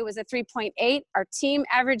GPA was a 3.8. Our team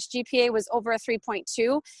average GPA was over a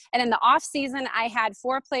 3.2. And in the off season, I had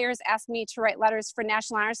 4 players ask me to write letters for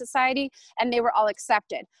National Honor Society, and they were all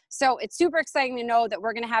accepted. So it's super exciting to know that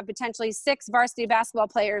we're going to have potentially 6 varsity basketball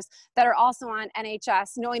players that are also on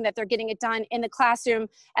NHS, knowing that they're getting it done in the classroom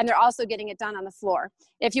and they're also getting it done on the floor.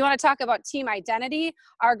 If you want to talk about team identity,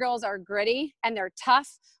 our girls are gritty and they're tough.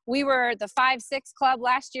 We were the 5'6" club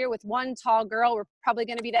last year with 1 tall girl. We're probably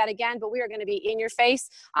going to be that again, but we are going to be in your face,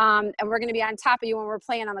 and we're going to be on top of you when we're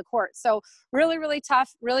playing on the court. So really, really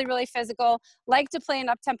tough, really, really physical, like to play an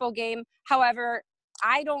up-tempo game. However,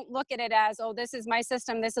 I don't look at it as, oh, this is my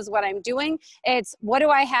system, this is what I'm doing. It's, what do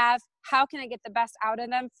I have? How can I get the best out of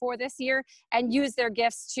them for this year and use their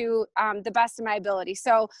gifts to the best of my ability?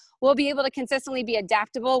 So we'll be able to consistently be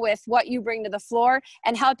adaptable with what you bring to the floor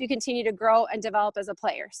and help you continue to grow and develop as a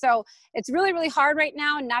player. So it's really, really hard right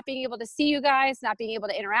now, not being able to see you guys, not being able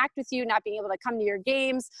to interact with you, not being able to come to your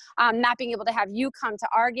games, not being able to have you come to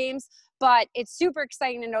our games. But it's super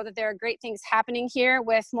exciting to know that there are great things happening here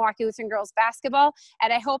with Milwaukee Lutheran girls basketball.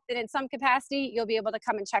 And I hope that in some capacity, you'll be able to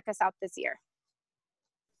come and check us out this year.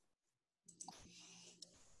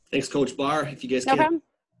 Thanks, Coach Barr. If you guys can't,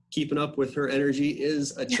 keeping up with her energy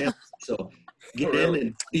is a challenge. So get in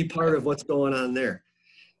and be part of what's going on there.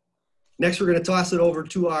 Next, we're going to toss it over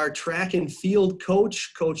to our track and field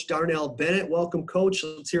coach, Coach Darnell Bennett. Welcome, Coach.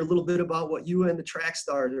 Let's hear a little bit about what you and the track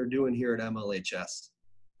stars are doing here at MLHS.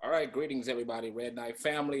 All right, greetings, everybody. Red Knight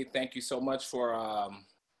family. Thank you so much for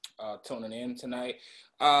tuning in tonight.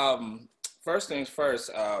 First things first,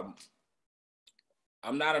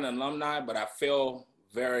 I'm not an alumni, but I feel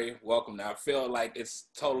very welcome now. I feel like it's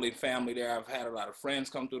totally family there. I've had a lot of friends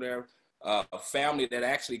come through there, a family that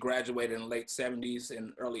actually graduated in the late 70s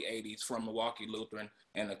and early 80s from Milwaukee Lutheran,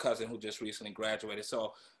 and a cousin who just recently graduated.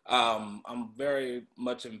 So I'm very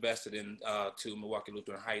much invested in to Milwaukee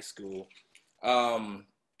Lutheran High School.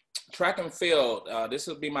 Track and field, this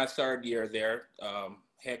will be my 3rd year there,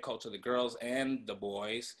 head coach of the girls and the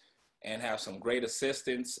boys, and have some great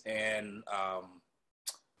assistants. And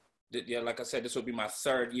yeah, like I said, this will be my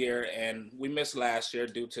 3rd year, and we missed last year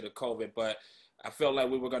due to the COVID, but I felt like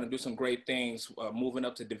we were going to do some great things moving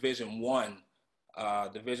up to Division I.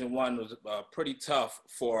 Division I was pretty tough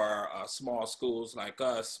for small schools like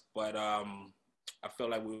us, but I feel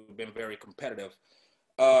like we've been very competitive.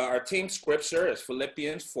 Our team scripture is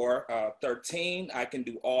Philippians 4:13. I can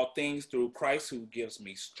do all things through Christ who gives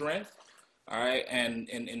me strength. All right. And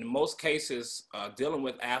in most cases, dealing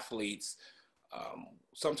with athletes,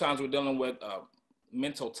 sometimes we're dealing with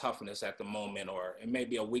mental toughness at the moment, or it may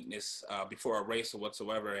be a weakness before a race or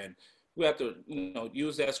whatsoever. And we have to,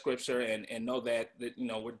 use that scripture and know that,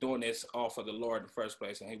 we're doing this all for the Lord in the first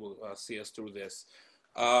place, and he will see us through this.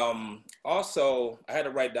 Also, I had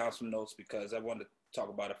to write down some notes because I wanted to talk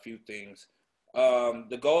about a few things.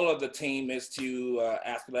 The goal of the team is to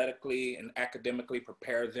athletically and academically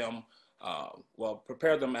prepare them,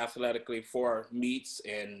 prepare them athletically for meets,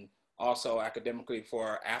 and also academically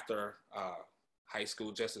for after high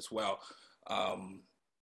school just as well.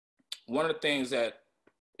 One of the things that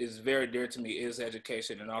is very dear to me is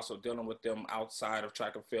education, and also dealing with them outside of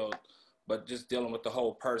track and field but just dealing with the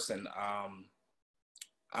whole person.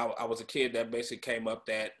 I was a kid that basically came up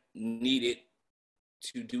that needed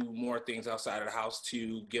to do more things outside of the house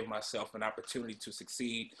to give myself an opportunity to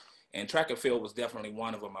succeed. And track and field was definitely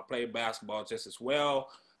one of them. I played basketball just as well.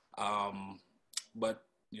 But,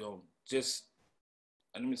 you know, just,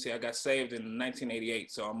 let me see, I got saved in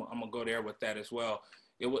 1988. So I'm going to go there with that as well.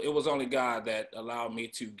 It was only God that allowed me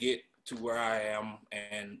to get to where I am,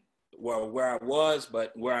 and well, where I was,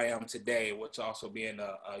 but where I am today, which also being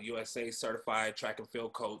a USA certified track and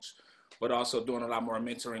field coach, but also doing a lot more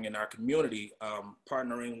mentoring in our community,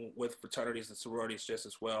 partnering with fraternities and sororities just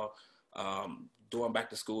as well, doing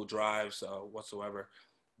back to school drives whatsoever.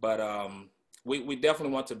 But we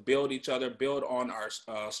definitely want to build each other, build on our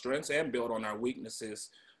strengths and build on our weaknesses.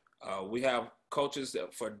 We have coaches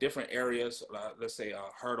for different areas, let's say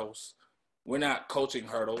hurdles. We're not coaching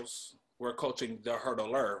hurdles. We're coaching the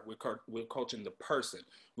hurdler. We're coaching the person.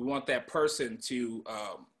 We want that person to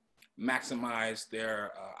maximize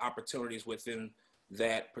their opportunities within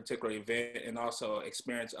that particular event and also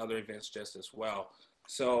experience other events just as well.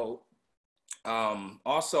 So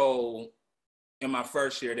also in my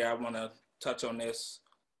first year there, I want to touch on this.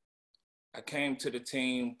 I came to the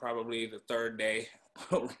team probably the third day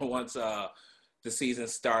once the season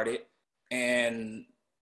started, and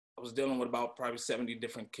I was dealing with about probably 70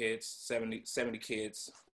 different kids, 70 kids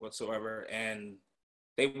whatsoever, and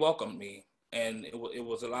they welcomed me, and it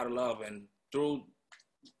was a lot of love. And through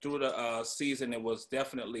the season, it was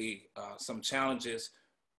definitely some challenges,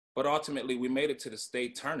 but ultimately we made it to the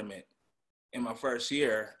state tournament in my first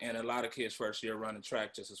year, and a lot of kids first year running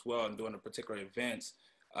track just as well and doing the particular events.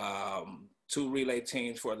 2 relay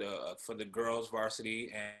teams for the girls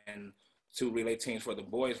varsity and 2 relay teams for the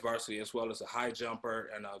boys varsity, as well as a high jumper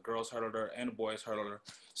and a girls hurdler and a boys hurdler.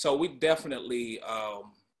 So we definitely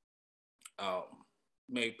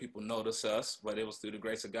made people notice us, but it was through the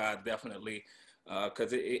grace of God, definitely,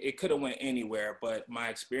 because it could have went anywhere. But my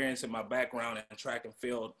experience and my background in track and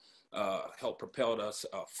field helped propel us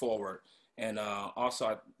forward. And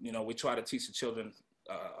also, we try to teach the children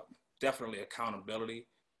definitely accountability,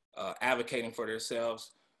 advocating for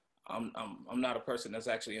themselves. I'm not a person that's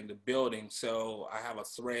actually in the building, so I have a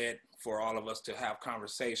thread for all of us to have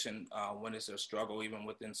conversation when it's a struggle, even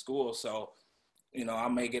within school. So, I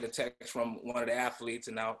may get a text from one of the athletes,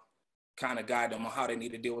 and I'll kind of guide them on how they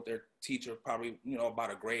need to deal with their teacher, probably,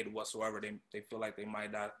 about a grade whatsoever. They feel like they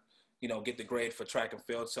might not, get the grade for track and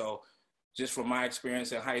field. So just from my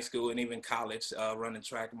experience in high school and even college, running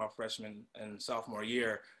track in my freshman and sophomore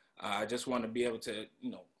year, I just want to be able to,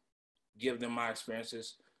 give them my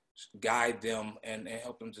experiences, guide them, and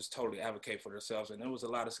help them just totally advocate for themselves. And there was a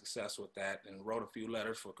lot of success with that, and wrote a few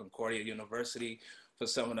letters for Concordia University for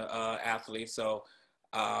some of the athletes. So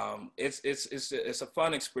it's a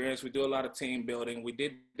fun experience. We do a lot of team building. We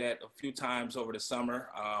did that a few times over the summer,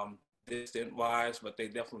 distant wise, but they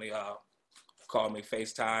definitely called me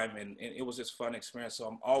FaceTime, and it was just a fun experience. So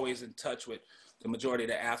I'm always in touch with the majority of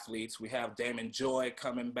the athletes. We have Damon Joy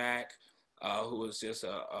coming back, who is just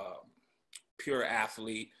a pure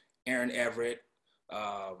athlete. Aaron Everett,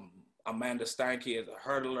 Amanda Steinke is a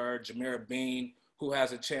hurdler, Jamira Bean, who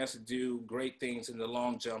has a chance to do great things in the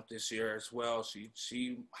long jump this year as well.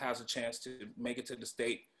 She has a chance to make it to the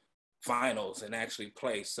state finals and actually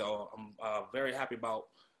play. So I'm very happy about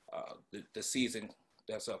the season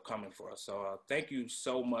that's upcoming for us. So thank you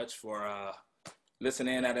so much for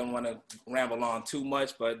listening. I didn't want to ramble on too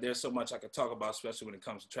much, but there's so much I could talk about, especially when it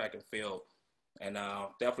comes to track and field. And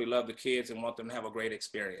definitely love the kids and want them to have a great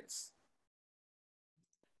experience.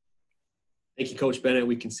 Thank you, Coach Bennett.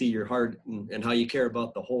 We can see your heart and how you care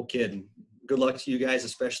about the whole kid. And good luck to you guys,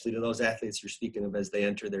 especially to those athletes you're speaking of as they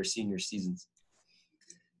enter their senior seasons.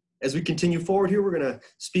 As we continue forward here, we're going to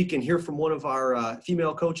speak and hear from one of our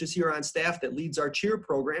female coaches here on staff that leads our cheer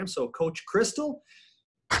program. So, Coach Crystal,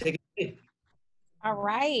 take it away. All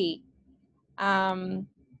right.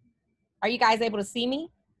 Are you guys able to see me?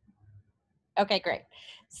 Okay, great.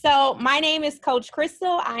 So my name is Coach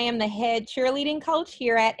Crystal. I am the head cheerleading coach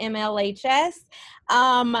here at MLHS.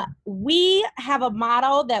 We have a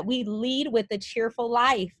motto that we lead with a cheerful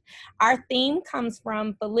life. Our theme comes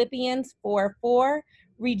from Philippians 4:4.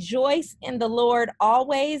 Rejoice in the Lord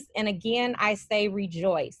always. And again, I say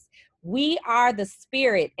rejoice. We are the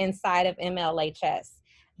spirit inside of MLHS.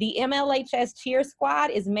 The MLHS cheer squad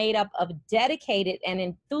is made up of dedicated and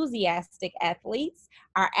enthusiastic athletes.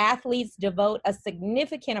 Our athletes devote a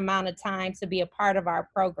significant amount of time to be a part of our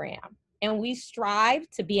program, and we strive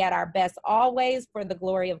to be at our best always for the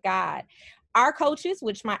glory of God. Our coaches,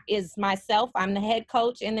 which is myself, I'm the head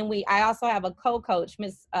coach, and then I also have a co-coach,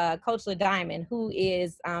 Coach LaDiamond, who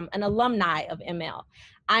is an alumni of ML.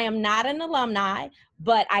 I am not an alumni,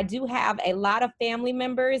 but I do have a lot of family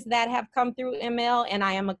members that have come through ML, and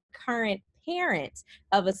I am a current parent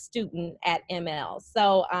of a student at ML.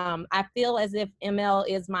 So I feel as if ML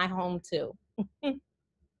is my home too.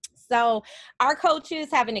 So our coaches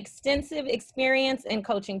have an extensive experience in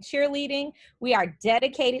coaching cheerleading. We are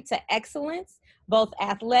dedicated to excellence, both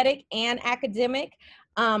athletic and academic.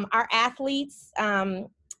 Our athletes,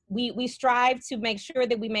 we strive to make sure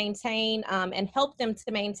that we maintain and help them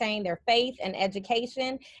to maintain their faith and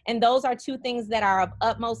education. And those are two things that are of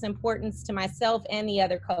utmost importance to myself and the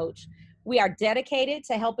other coach. We are dedicated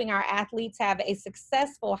to helping our athletes have a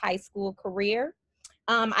successful high school career.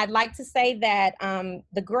 I'd like to say that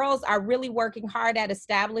the girls are really working hard at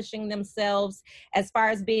establishing themselves as far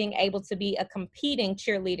as being able to be a competing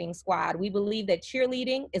cheerleading squad. We believe that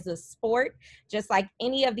cheerleading is a sport, just like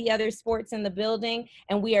any of the other sports in the building,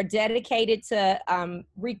 and we are dedicated to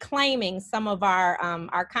reclaiming some of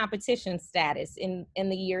our competition status in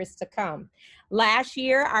the years to come. Last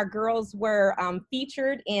year, our girls were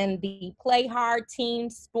featured in the Play Hard Team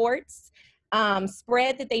Sports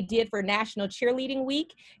spread that they did for National Cheerleading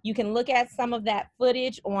Week. You can look at some of that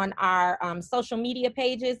footage on our social media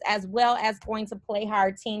pages, as well as going to Play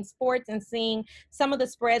Hard Team Sports and seeing some of the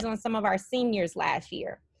spreads on some of our seniors last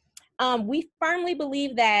year. We firmly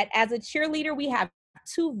believe that as a cheerleader, we have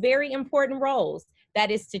two very important roles.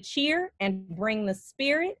 That is to cheer and bring the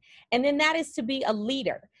spirit, and then that is to be a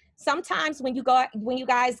leader. Sometimes when you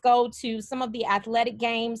guys go to some of the athletic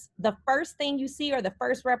games, the first thing you see or the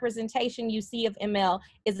first representation you see of ML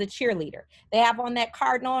is a cheerleader. They have on that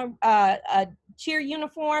cardinal cheer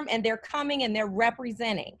uniform, and they're coming and they're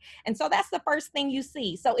representing. And so that's the first thing you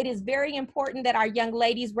see. So it is very important that our young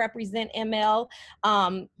ladies represent ML,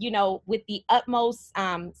 with the utmost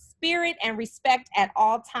spirit and respect at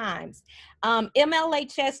all times.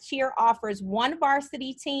 MLHS Cheer offers one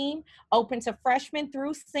varsity team open to freshmen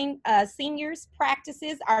through seniors.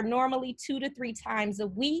 Practices are normally 2 to 3 times a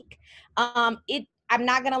week. I'm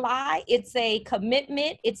not gonna lie, it's a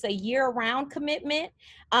commitment. It's a year-round commitment.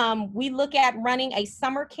 We look at running a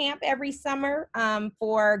summer camp every summer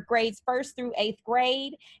for grades 1st through 8th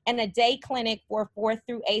grade, and a day clinic for 4th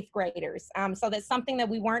through 8th graders. So that's something that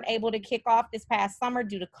we weren't able to kick off this past summer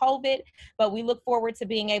due to COVID, but we look forward to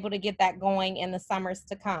being able to get that going in the summers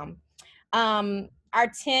to come. Our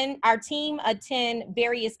team attend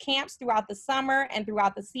various camps throughout the summer and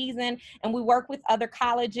throughout the season, and we work with other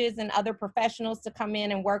colleges and other professionals to come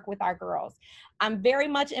in and work with our girls. I'm very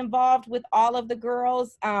much involved with all of the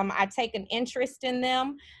girls. I take an interest in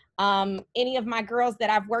them. Any of my girls that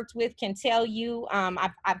I've worked with can tell you,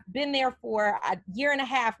 I've been there for a year and a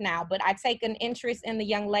half now, but I take an interest in the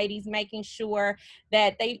young ladies, making sure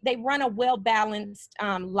that they run a well-balanced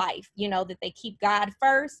life, that they keep God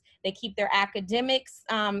first, they keep their academics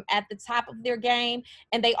at the top of their game,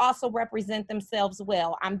 and they also represent themselves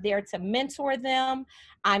well. I'm there to mentor them.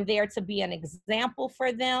 I'm there to be an example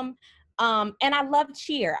for them. And I love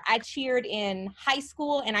cheer. I cheered in high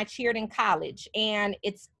school and I cheered in college, and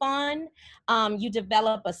it's fun. You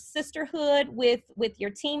develop a sisterhood with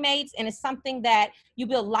your teammates, and it's something that you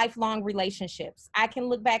build lifelong relationships. I can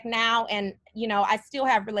look back now and, I still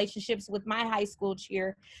have relationships with my high school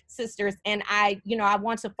cheer sisters, and I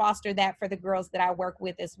want to foster that for the girls that I work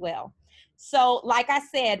with as well. So like I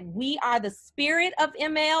said, we are the spirit of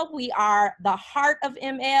ML. We are the heart of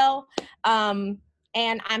ML.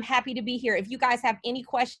 And I'm happy to be here. If you guys have any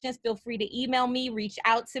questions, feel free to email me, reach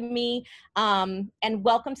out to me, and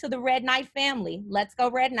welcome to the Red Knight family. Let's go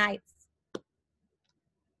Red Knights.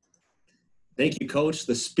 Thank you, Coach.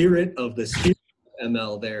 The spirit of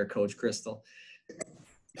ML there, Coach Crystal,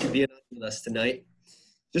 being with us tonight.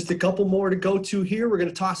 Just a couple more to go to here. We're going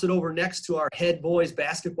to toss it over next to our head boys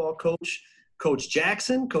basketball coach, Coach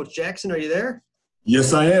Jackson. Coach Jackson, are you there?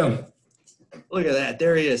 Yes, I am. Look at that.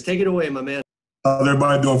 There he is. Take it away, my man. How's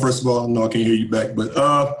everybody doing? First of all, no, I can't hear you back. But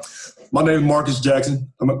my name is Marcus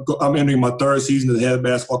Jackson. I'm entering my 3rd season as head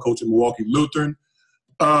basketball coach at Milwaukee Lutheran.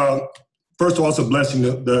 First of all, it's a blessing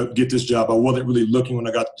to get this job. I wasn't really looking when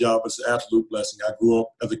I got the job. It's an absolute blessing. I grew up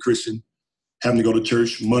as a Christian, having to go to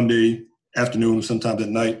church Monday afternoon, sometimes at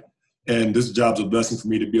night. And this job's a blessing for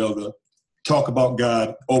me to be able to talk about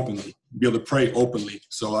God openly, be able to pray openly.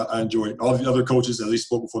 So I enjoy it. All the other coaches, as they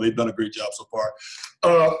spoke before, they've done a great job so far.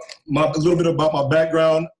 A little bit about my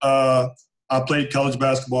background. I played college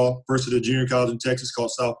basketball, first at a junior college in Texas called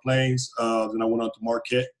South Plains. Then I went on to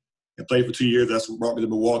Marquette and played for 2 years. That's what brought me to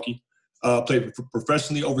Milwaukee. Played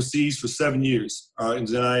professionally overseas for 7 years. And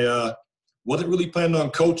then I Wasn't really planning on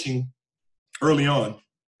coaching early on.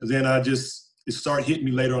 And then it started hitting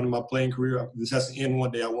me later on in my playing career. This has to end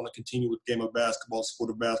one day. I want to continue with the game of basketball, sport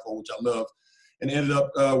of basketball, which I love. And ended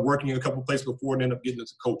up working in a couple of places before and ended up getting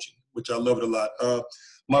into coaching, which I loved a lot.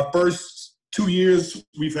 My first 2 years,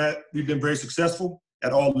 we've been very successful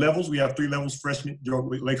at all levels. We have 3 levels: freshman,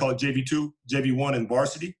 they call it JV2, JV1, and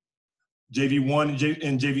varsity. JV1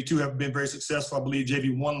 and JV2 have been very successful. I believe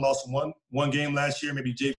JV1 lost one game last year.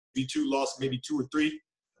 Maybe JV2 lost maybe 2 or 3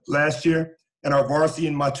 last year. And our varsity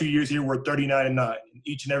in my 2 years here were 39-9. In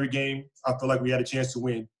each and every game, I feel like we had a chance to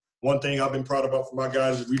win. One thing I've been proud about for my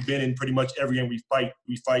guys is we've been in pretty much every game. We fight.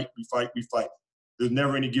 There's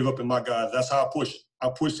never any give up in my guys. That's how I push. I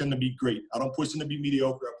push them to be great. I don't push them to be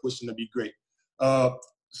mediocre. I push them to be great.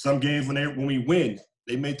 Some games when we win,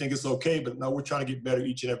 they may think it's okay, but no, we're trying to get better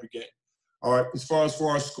each and every game. All right, as far as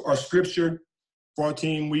for our scripture for our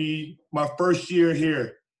team, my first year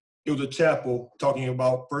here, it was a chapel talking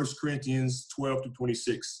about 1 Corinthians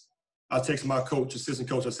 12-26. I texted my coach, assistant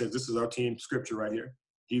coach, I said, this is our team scripture right here.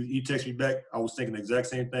 He texted me back, I was thinking the exact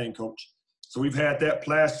same thing, coach. So we've had that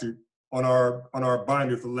plastered on our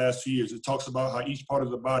binder for the last 2 years. It talks about how each part of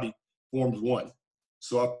the body forms one.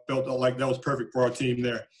 So I felt like that was perfect for our team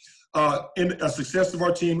there. And a success of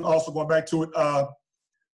our team, also going back to it,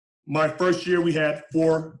 my first year, we had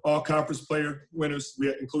 4 all-conference player winners,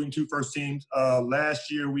 including 2 first teams.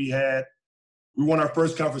 Last year, we won our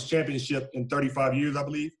first conference championship in 35 years, I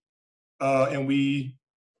believe. And we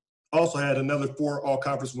also had another 4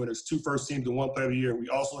 all-conference winners, 2 first teams and 1 player of the year. We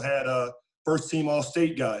also had a first-team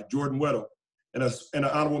all-state guy, Jordan Weddle, and an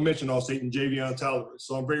honorable mention all-state in Javion Tyler.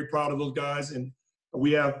 So I'm very proud of those guys. And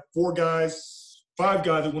we have 5 guys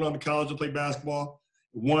that went on to college to play basketball.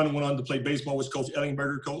 1 went on to play baseball, which Coach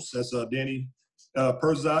Ellingberger coached. That's Danny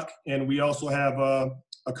Perzak. And we also have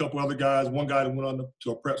a couple other guys. 1 guy that went on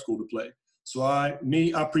to a prep school to play. So I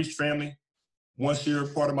preach family. Once you're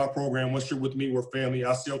part of my program, once you're with me, we're family.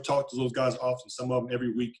 I still talk to those guys often, some of them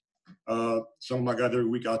every week. Some of my guys every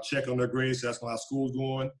week, I'll check on their grades, ask them how school's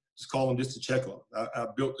going, just call them just to check on them. I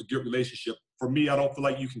built a good relationship. For me, I don't feel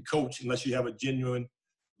like you can coach unless you have a genuine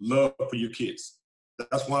love for your kids.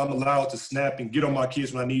 That's why I'm allowed to snap and get on my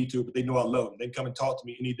kids when I need to, but they know I love them. They can come and talk to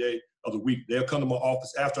me any day of the week. They'll come to my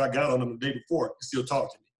office after I got on them the day before and still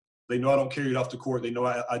talk to me. They know I don't carry it off the court. They know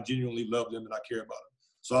I genuinely love them and I care about them.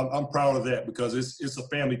 So I'm proud of that because it's a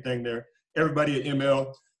family thing there. Everybody at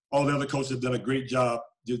ML, all the other coaches have done a great job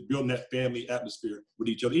just building that family atmosphere with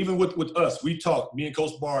each other. Even with us, we talk. Me and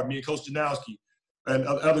Coach Barr, me and Coach Janousky, and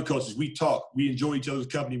other coaches, we talk. We enjoy each other's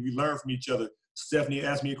company. We learn from each other. Stephanie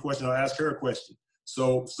asked me a question. I'll ask her a question.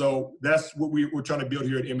 So that's what we're trying to build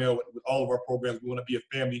here at ML with all of our programs. We want to be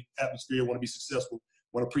a family atmosphere, want to be successful,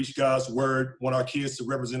 want to preach God's word, want our kids to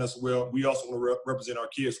represent us well. We also want to represent our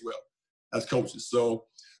kids well as coaches. So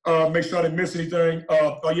make sure I didn't miss anything.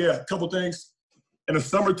 A couple things. In the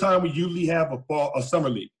summertime, we usually have a summer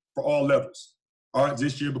league for all levels. All right,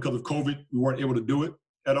 this year because of COVID, we weren't able to do it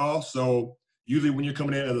at all. So usually when you're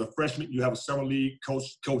coming in as a freshman, you have a summer league.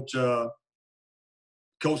 Coach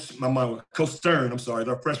Stern,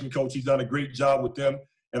 our freshman coach, he's done a great job with them.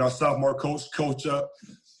 And our sophomore coach, Coach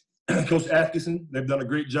Atkinson, they've done a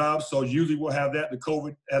great job. So usually we'll have that. The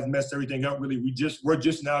COVID has messed everything up. Really, we're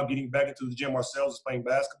just now getting back into the gym ourselves, playing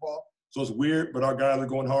basketball. So it's weird, but our guys are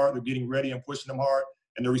going hard. They're getting ready and pushing them hard,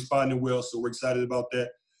 and they're responding well. So we're excited about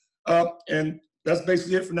that. And that's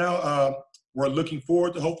basically it for now. We're looking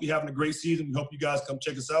forward to hopefully having a great season. We hope you guys come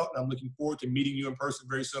check us out. And I'm looking forward to meeting you in person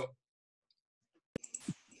very soon.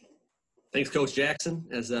 Thanks, Coach Jackson.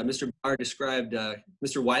 As Mr. Barr described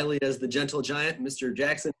Mr. Wiley as the gentle giant, Mr.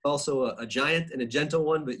 Jackson is also a giant and a gentle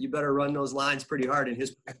one, but you better run those lines pretty hard in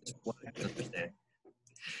his practice.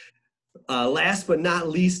 Last but not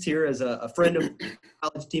least here, as a friend of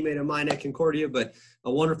college teammate of mine at Concordia, but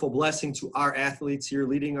a wonderful blessing to our athletes here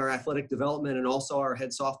leading our athletic development and also our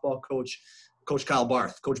head softball coach, Coach Kyle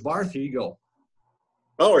Barth. Coach Barth, here you go.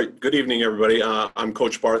 All right. Good evening, everybody. I'm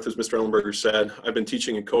Coach Barth, as Mr. Ellenberger said. I've been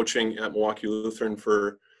teaching and coaching at Milwaukee Lutheran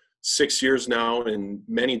for 6 years now in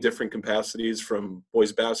many different capacities, from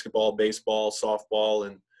boys basketball, baseball, softball,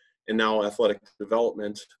 and now athletic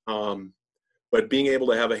development. But being able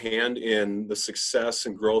to have a hand in the success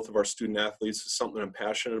and growth of our student athletes is something I'm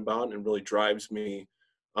passionate about and really drives me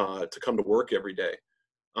to come to work every day.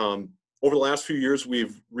 Over the last few years,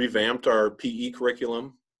 we've revamped our PE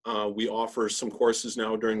curriculum. We offer some courses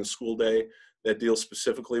now during the school day that deal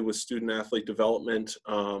specifically with student athlete development,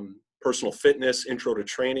 personal fitness, intro to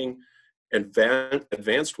training, and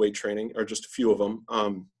advanced weight training are just a few of them.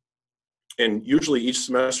 And usually each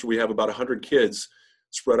semester we have about 100 kids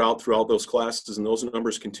spread out throughout those classes, and those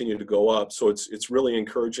numbers continue to go up. So it's really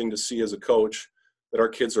encouraging to see as a coach that our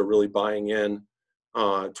kids are really buying in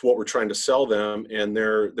to what we're trying to sell them, and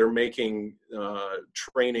they're making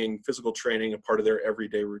physical training a part of their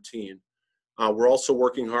everyday routine. We're also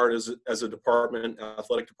working hard as a department,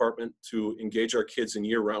 athletic department, to engage our kids in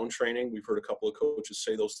year-round training. We've heard a couple of coaches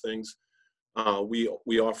say those things.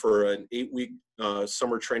 We offer an 8-week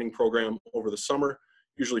summer training program over the summer,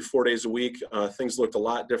 usually 4 days a week. Things looked a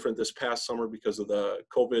lot different this past summer because of the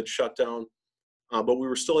COVID shutdown, but we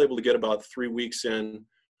were still able to get about 3 weeks in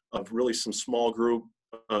of really some small group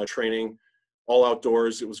training, all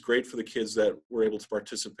outdoors. It was great for the kids that were able to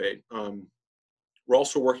participate. We're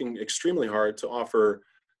also working extremely hard to offer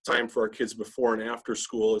time for our kids before and after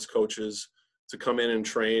school as coaches to come in and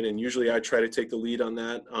train, and usually I try to take the lead on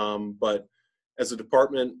that, but as a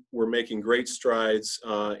department, we're making great strides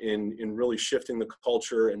in really shifting the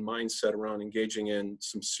culture and mindset around engaging in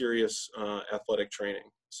some serious athletic training.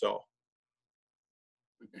 So.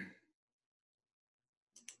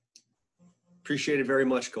 Appreciate it very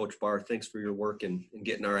much, Coach Barr. Thanks for your work in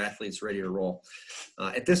getting our athletes ready to roll.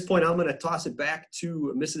 At this point, I'm going to toss it back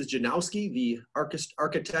to Mrs. Janousky, the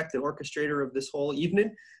architect and orchestrator of this whole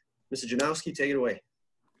evening. Mrs. Janousky, take it away.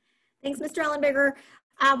 Thanks, Mr. Ellenberger.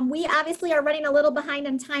 We obviously are running a little behind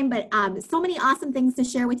on time, but so many awesome things to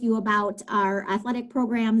share with you about our athletic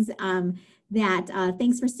programs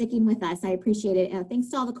thanks for sticking with us. I appreciate it. Thanks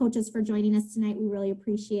to all the coaches for joining us tonight. We really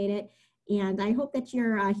appreciate it. And I hope that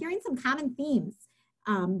you're hearing some common themes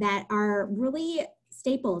that are really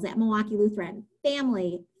staples at Milwaukee Lutheran: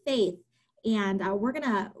 family, faith, and we're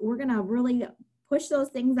gonna really push those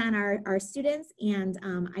things on our students, and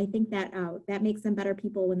I think that that makes them better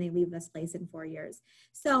people when they leave this place in 4 years.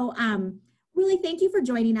 So really thank you for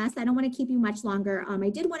joining us. I don't want to keep you much longer. I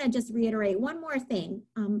did want to just reiterate one more thing.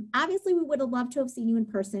 Obviously, we would have loved to have seen you in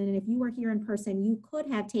person, and if you were here in person, you could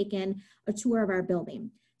have taken a tour of our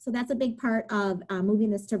building. So that's a big part of moving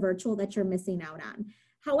this to virtual that you're missing out on.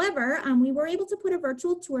 However, we were able to put a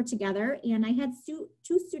virtual tour together, and I had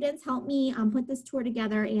two students help me put this tour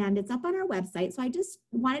together, and it's up on our website. So I just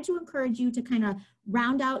wanted to encourage you to kind of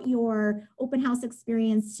round out your open house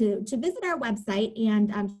experience to visit our website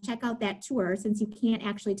and check out that tour, since you can't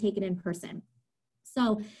actually take it in person.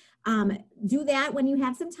 So do that when you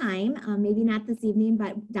have some time, maybe not this evening,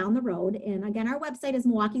 but down the road. And again, our website is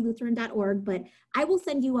milwaukeelutheran.org, but I will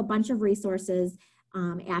send you a bunch of resources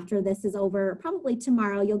after this is over. Probably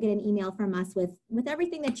tomorrow, you'll get an email from us with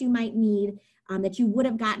everything that you might need that you would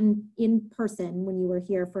have gotten in person when you were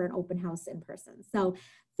here for an open house in person. So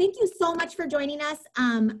thank you so much for joining us.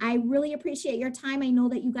 I really appreciate your time. I know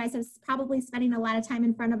that you guys have probably spending a lot of time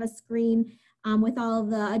in front of a screen with all of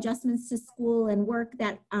the adjustments to school and work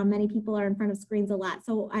that many people are in front of screens a lot.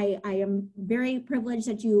 So I am very privileged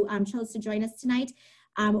that you chose to join us tonight.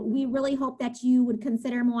 We really hope that you would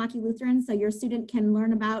consider Milwaukee Lutheran so your student can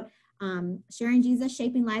learn about sharing Jesus,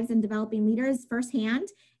 shaping lives, and developing leaders firsthand.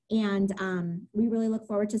 And we really look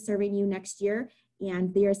forward to serving you next year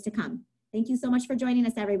and the years to come. Thank you so much for joining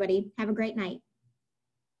us, everybody. Have a great night.